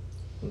 Thank you.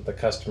 The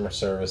customer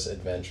service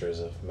adventures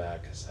of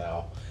Matt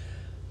Cassell.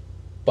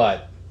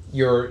 But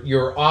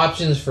your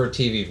options for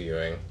TV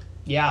viewing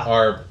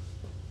are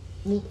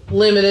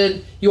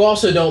limited. You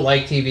also don't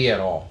like TV at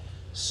all.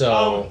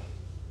 So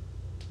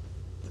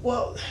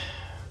well,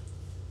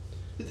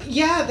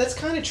 yeah, that's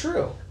kind of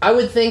true. I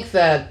would think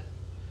that,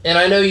 and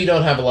I know you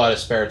don't have a lot of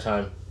spare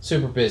time.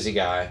 Super busy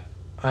guy.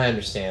 I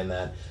understand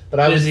that.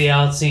 But I was busy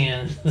out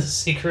seeing The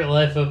Secret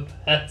Life of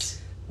Pets.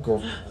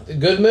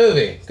 Good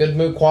movie.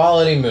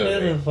 Quality movie.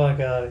 Get the fuck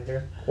out of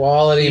here.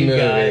 Quality You movie.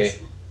 guys.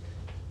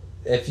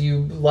 If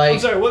you like... I'm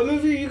sorry, what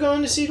movie are you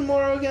going to see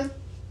tomorrow again?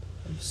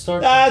 Star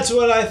Trek. That's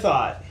what I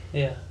thought.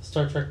 Yeah,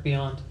 Star Trek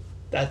Beyond.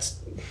 That's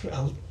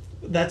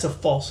a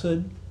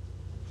falsehood.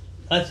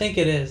 I think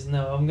it is.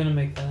 No, I'm gonna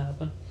make that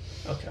happen.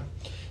 Okay.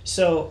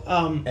 So,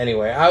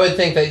 Anyway, I would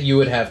think that you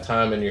would have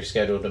time in your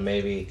schedule to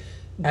maybe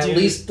at Dude.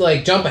 least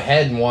like jump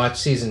ahead and watch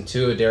season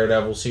 2 of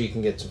Daredevil so you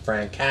can get some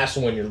Frank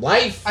Castle in your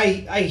life.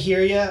 I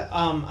hear you.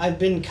 I've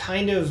been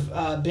kind of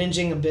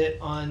binging a bit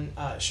on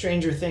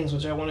Stranger Things,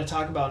 which I want to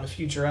talk about in a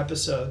future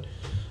episode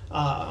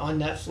on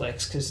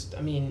Netflix. Because,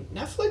 I mean,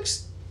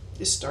 Netflix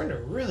is starting to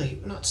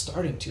really, not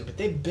starting to, but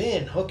they've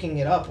been hooking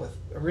it up with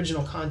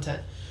original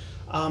content.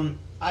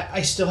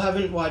 I still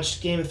haven't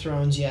watched Game of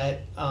Thrones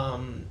yet,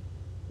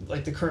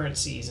 like the current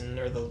season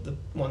or the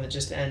one that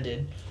just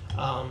ended.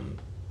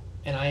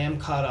 And I am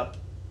caught up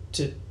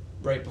to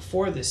right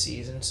before this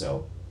season.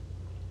 So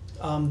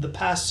the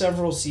past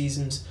several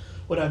seasons,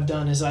 what I've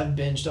done is I've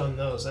binged on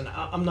those. And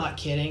I'm not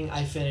kidding.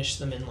 I finished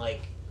them in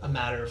like a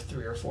matter of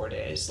 3 or 4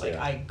 days. Like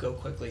I go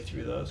quickly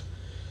through those.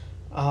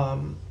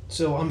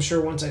 So I'm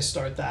sure once I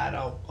start that,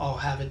 I'll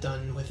have it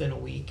done within a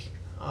week.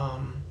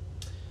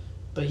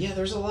 But yeah,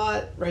 there's a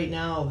lot right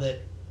now that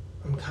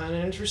I'm kind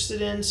of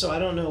interested in. So I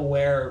don't know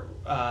where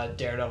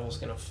Daredevil's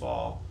going to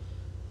fall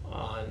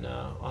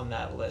on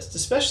that list,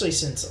 especially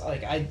since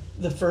like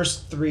the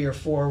first 3 or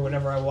 4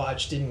 whatever I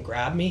watched didn't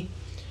grab me.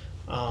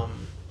 I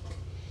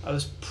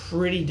was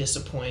pretty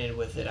disappointed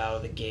with it out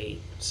of the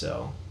gate.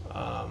 So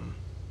I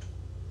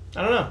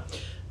don't know,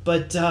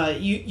 but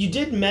you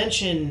did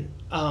mention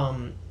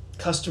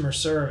customer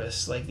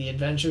service, like the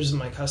adventures of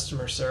my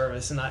customer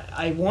service, and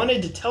I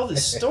wanted to tell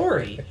this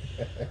story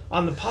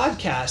on the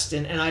podcast,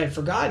 and I had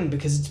forgotten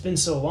because it's been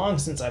so long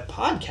since I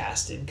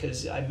podcasted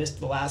because I missed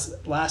the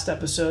last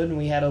episode, and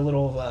we had a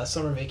little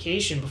summer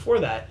vacation before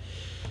that.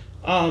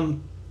 I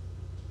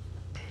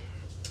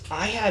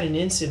had an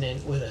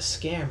incident with a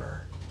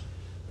scammer,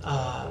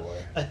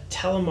 a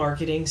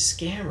telemarketing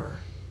scammer.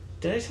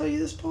 Did I tell you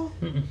this, Paul?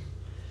 Mm-mm.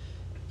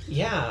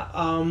 Yeah.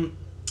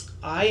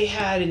 I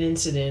had an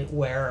incident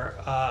where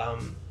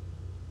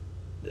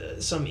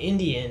some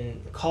Indian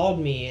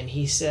called me and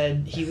he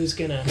said he was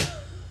gonna.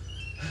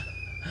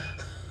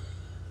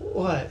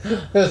 What?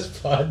 This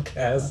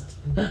podcast.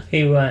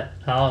 He went,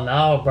 "Oh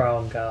no,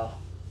 Bronco."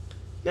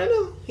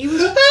 No. He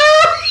was.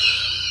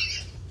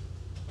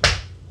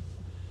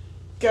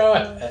 Go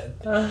ahead.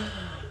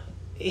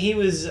 He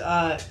was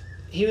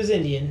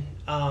Indian.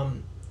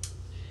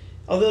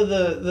 Although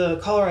the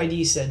caller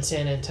ID said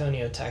San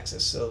Antonio,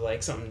 Texas, so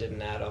like something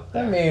didn't add up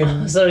there. I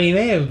mean, So he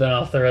may have been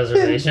off the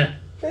reservation.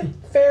 in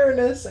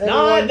fairness,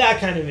 Not that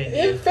kind of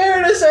Indian. in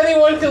fairness,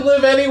 anyone could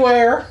live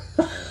anywhere.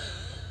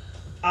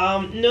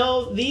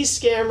 No, these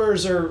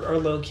scammers are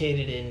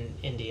located in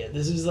India.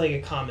 This is like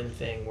a common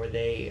thing where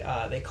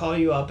they call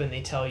you up and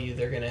they tell you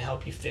they're going to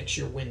help you fix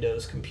your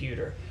Windows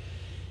computer.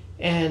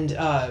 And,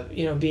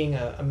 being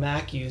a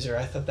Mac user,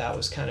 I thought that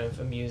was kind of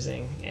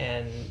amusing.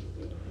 And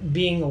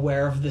being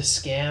aware of the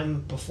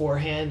scam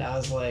beforehand, I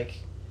was like,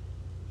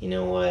 you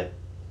know what?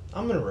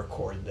 I'm going to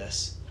record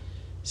this.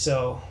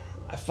 So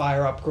I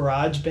fire up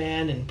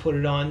GarageBand and put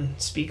it on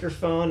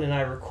speakerphone, and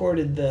I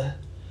recorded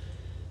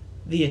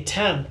the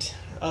attempt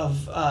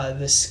of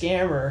the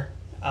scammer,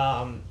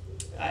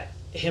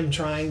 him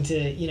trying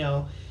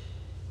to,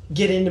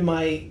 get into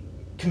my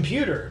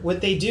computer.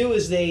 What they do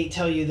is they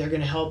tell you they're going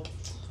to help,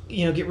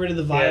 get rid of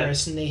the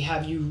virus, and they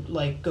have you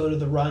like go to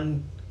the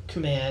run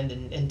command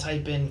and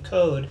type in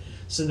code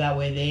so that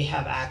way they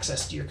have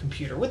access to your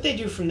computer. What they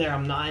do from there,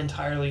 I'm not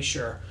entirely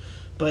sure,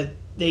 but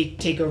they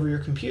take over your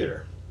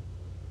computer.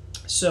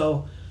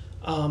 So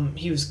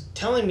he was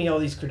telling me all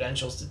these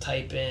credentials to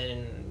type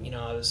in, and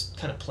I was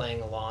kind of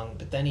playing along,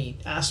 but then he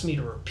asked me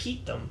to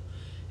repeat them,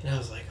 and I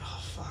was like,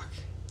 oh fuck,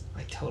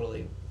 I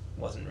totally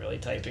wasn't really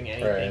typing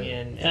anything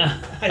in,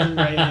 and I didn't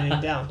write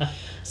anything down.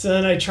 So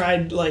then I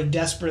tried like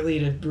desperately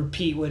to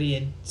repeat what he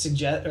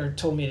had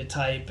told me to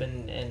type,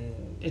 and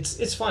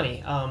it's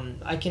funny.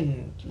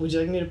 Would you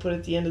like me to put it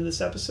at the end of this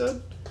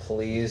episode?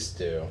 Please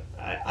do.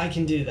 I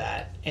can do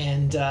that,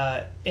 and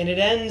it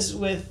ends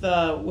with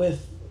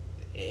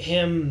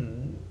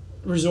him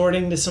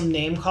resorting to some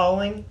name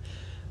calling.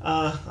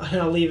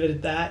 I'll leave it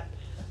at that.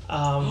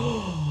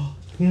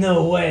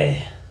 No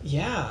way.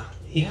 Yeah.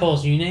 He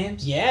calls you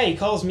names? Yeah, he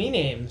calls me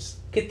names.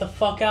 Get the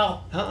fuck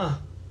out.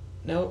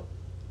 Nope.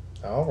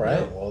 All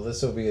right. Nope. Well,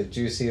 this will be a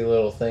juicy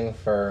little thing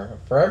for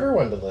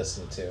everyone to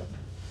listen to.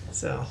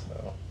 So.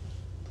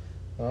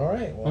 All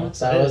right. Well, Well,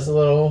 that was a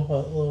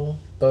little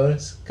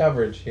bonus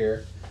coverage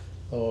here.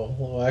 A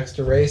little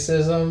extra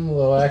racism, a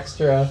little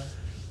extra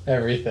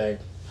everything.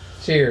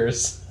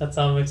 Cheers. That's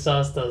how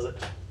McSauce does it.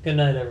 Good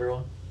night,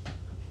 everyone.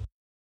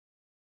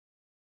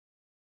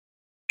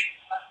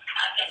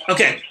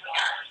 Okay.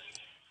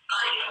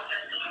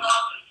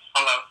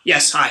 Hello.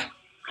 Yes, hi.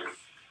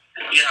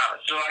 Yeah,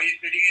 so are you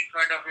sitting in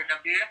front of your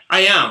computer?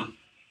 I am.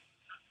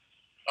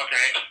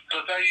 Okay. So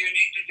sir, you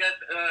need to just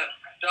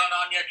turn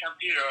on your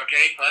computer,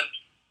 okay, first?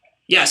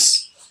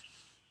 Yes.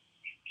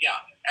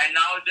 Yeah. And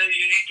now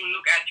you need to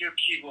look at your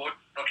keyboard,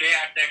 okay,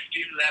 at the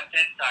extreme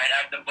left-hand side,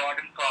 at the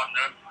bottom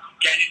corner.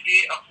 Can you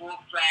see a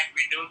 4-flag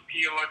Windows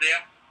key over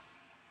there?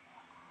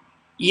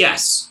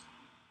 Yes.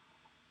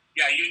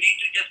 Yeah, you need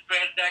to just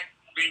press that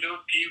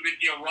Windows key with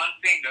your one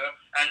finger,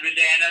 and with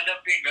the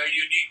another finger,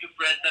 you need to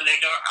press the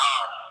letter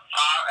R.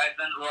 R as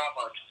in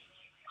Robert.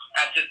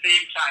 At the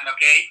same time,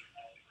 okay?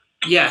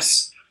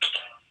 Yes.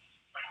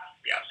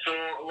 Yeah, so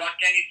what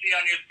can you see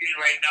on your screen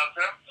right now,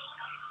 sir?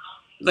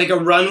 Like a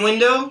run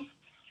window?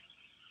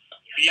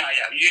 Yeah.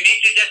 You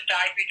need to just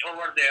type it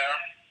over there.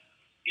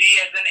 E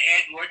as in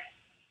Edward.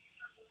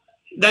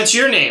 That's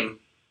your name.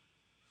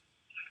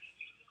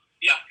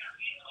 Yeah.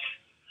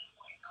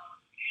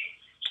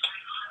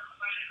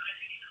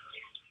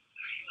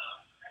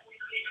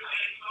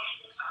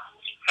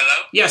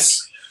 Hello?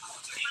 Yes.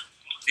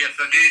 Yes,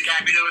 so did you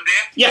type it over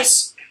there?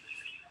 Yes.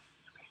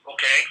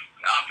 Okay.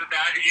 After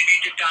that, you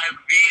need to type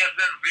V as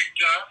in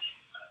Victor.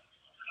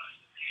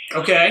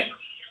 Okay.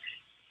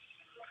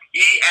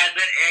 E as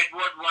in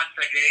Edward once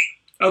again.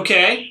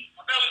 Okay.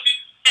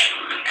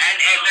 N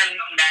as in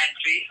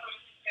Nancy.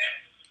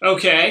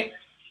 Okay.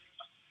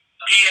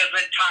 T as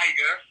in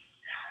Tiger.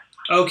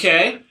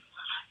 Okay.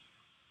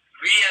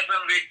 V as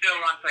in Victor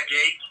once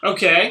again.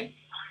 Okay.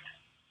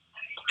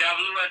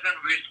 W as in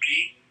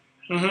Whiskey.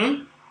 Mm-hmm.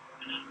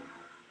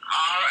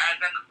 R as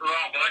in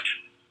Robert.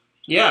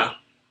 Yeah.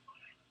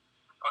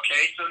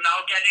 Okay, so now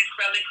can you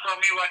spell it for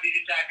me? What did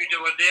you type it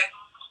over there?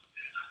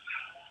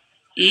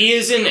 E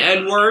is in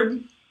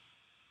Edward.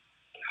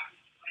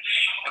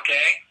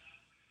 Okay.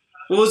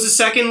 What was the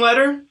second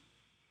letter?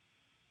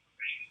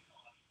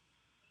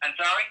 I'm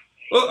sorry?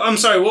 Oh, I'm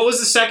sorry. What was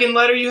the second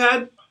letter you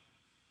had?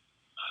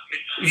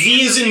 It's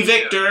V is in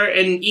Victor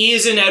and E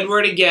is in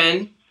Edward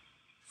again.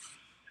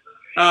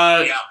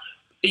 Yeah.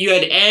 You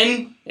had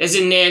N as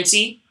in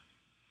Nancy.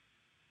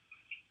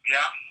 Yeah.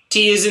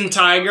 T is in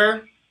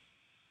Tiger.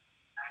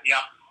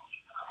 Yeah.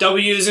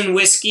 W is in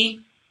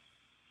Whiskey.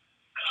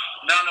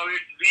 No,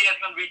 it's V as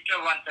in Victor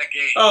once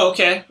again. Oh,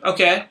 okay.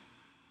 Okay. Okay.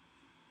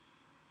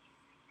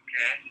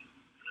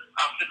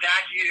 After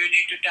that, you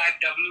need to type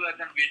W as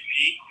in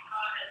whiskey.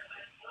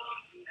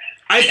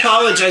 I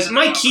apologize.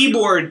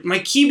 My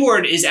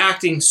keyboard is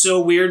acting so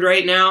weird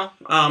right now.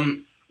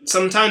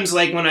 Sometimes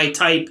like when I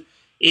type,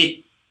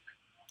 it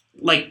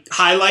like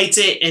highlights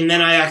it and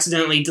then I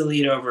accidentally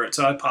delete over it.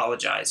 So I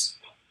apologize.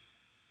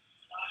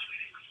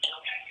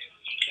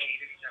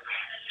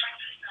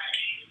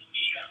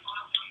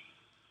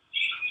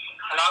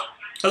 Hello?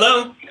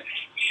 Hello?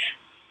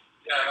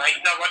 Right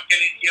now, what can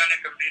you see on a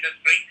computer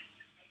screen?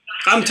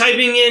 I'm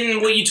typing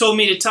in what you told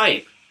me to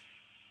type.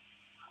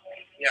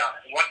 Yeah.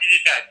 What did you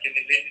type? Can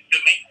you listen to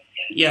me?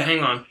 Yeah,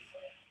 hang on.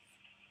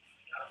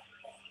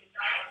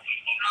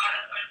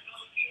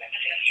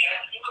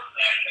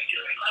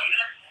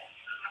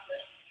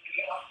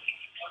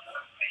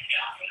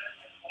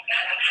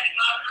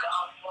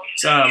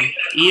 It's,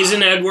 E is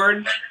in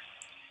Edward.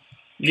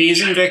 V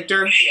is in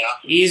Victor.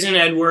 Yeah. E is in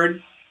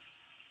Edward.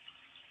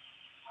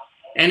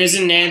 N is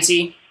in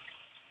Nancy.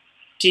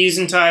 T is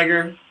in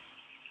Tiger.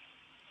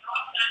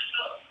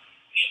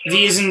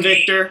 V is in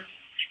Victor.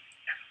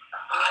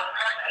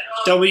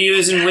 W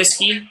is in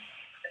Whiskey.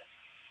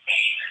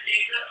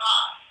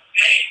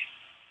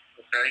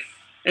 Okay.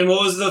 And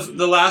what was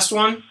the last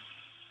one?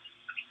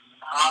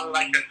 All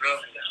like a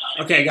drum.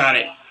 Okay, got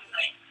it.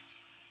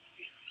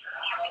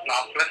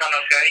 Now click on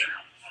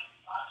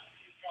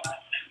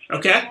OK.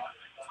 Okay.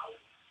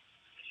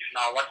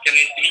 Now what can you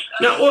see?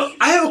 Now, well,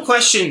 I have a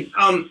question.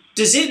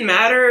 Does it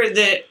matter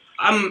that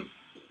I'm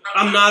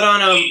not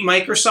on a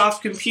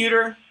Microsoft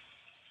computer?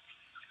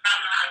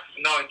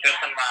 No, it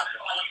doesn't matter.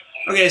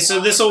 Okay, so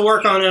this will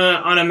work on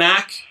a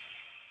Mac.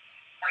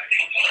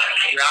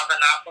 You have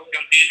an Apple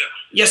computer.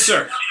 Yes,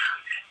 sir.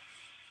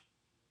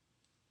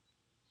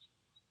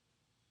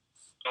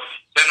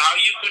 Then how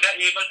you could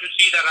be able to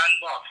see the run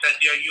box as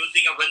you're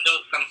using a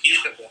Windows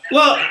computer?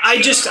 Well,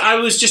 I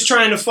was just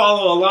trying to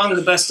follow along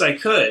the best I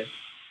could.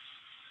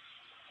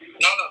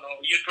 No.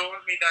 You told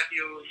me that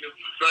you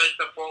press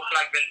the fork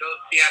like Windows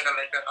C and the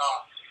letter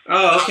R.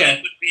 Oh, How okay.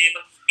 you could be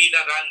able to see the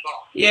run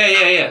box? Yeah.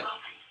 Yeah.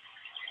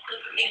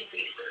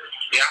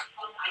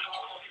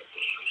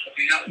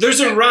 There's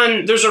a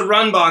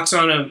run box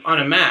on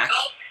a Mac.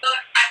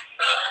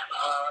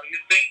 You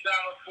think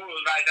I'm a fool,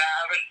 right? I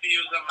haven't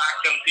used a Mac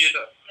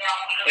computer.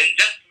 In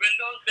just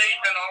Windows, there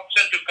is an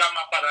option to come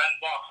up a run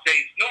box. There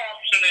is no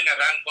option in a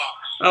run box.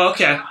 Oh,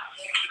 okay.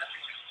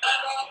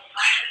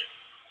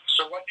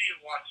 So what do you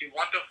want? You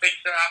want to fix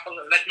the Apple?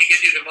 Let me get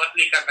you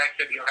remotely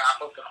connected to your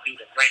Apple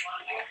computer, right?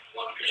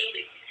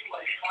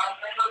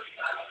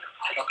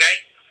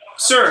 Okay?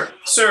 Sir,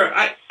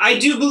 I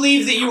do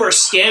believe that you are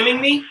scamming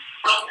me.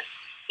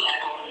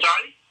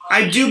 Sorry?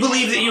 I do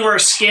believe that you are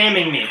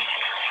scamming me.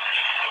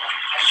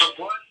 So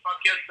go and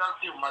fuck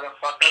yourself, you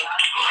motherfucker.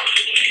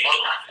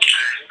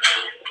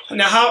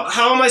 Now,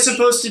 how am I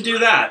supposed to do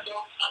that?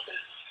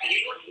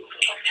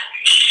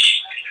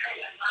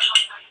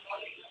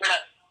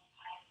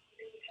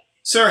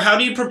 Sir, how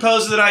do you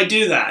propose that I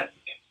do that?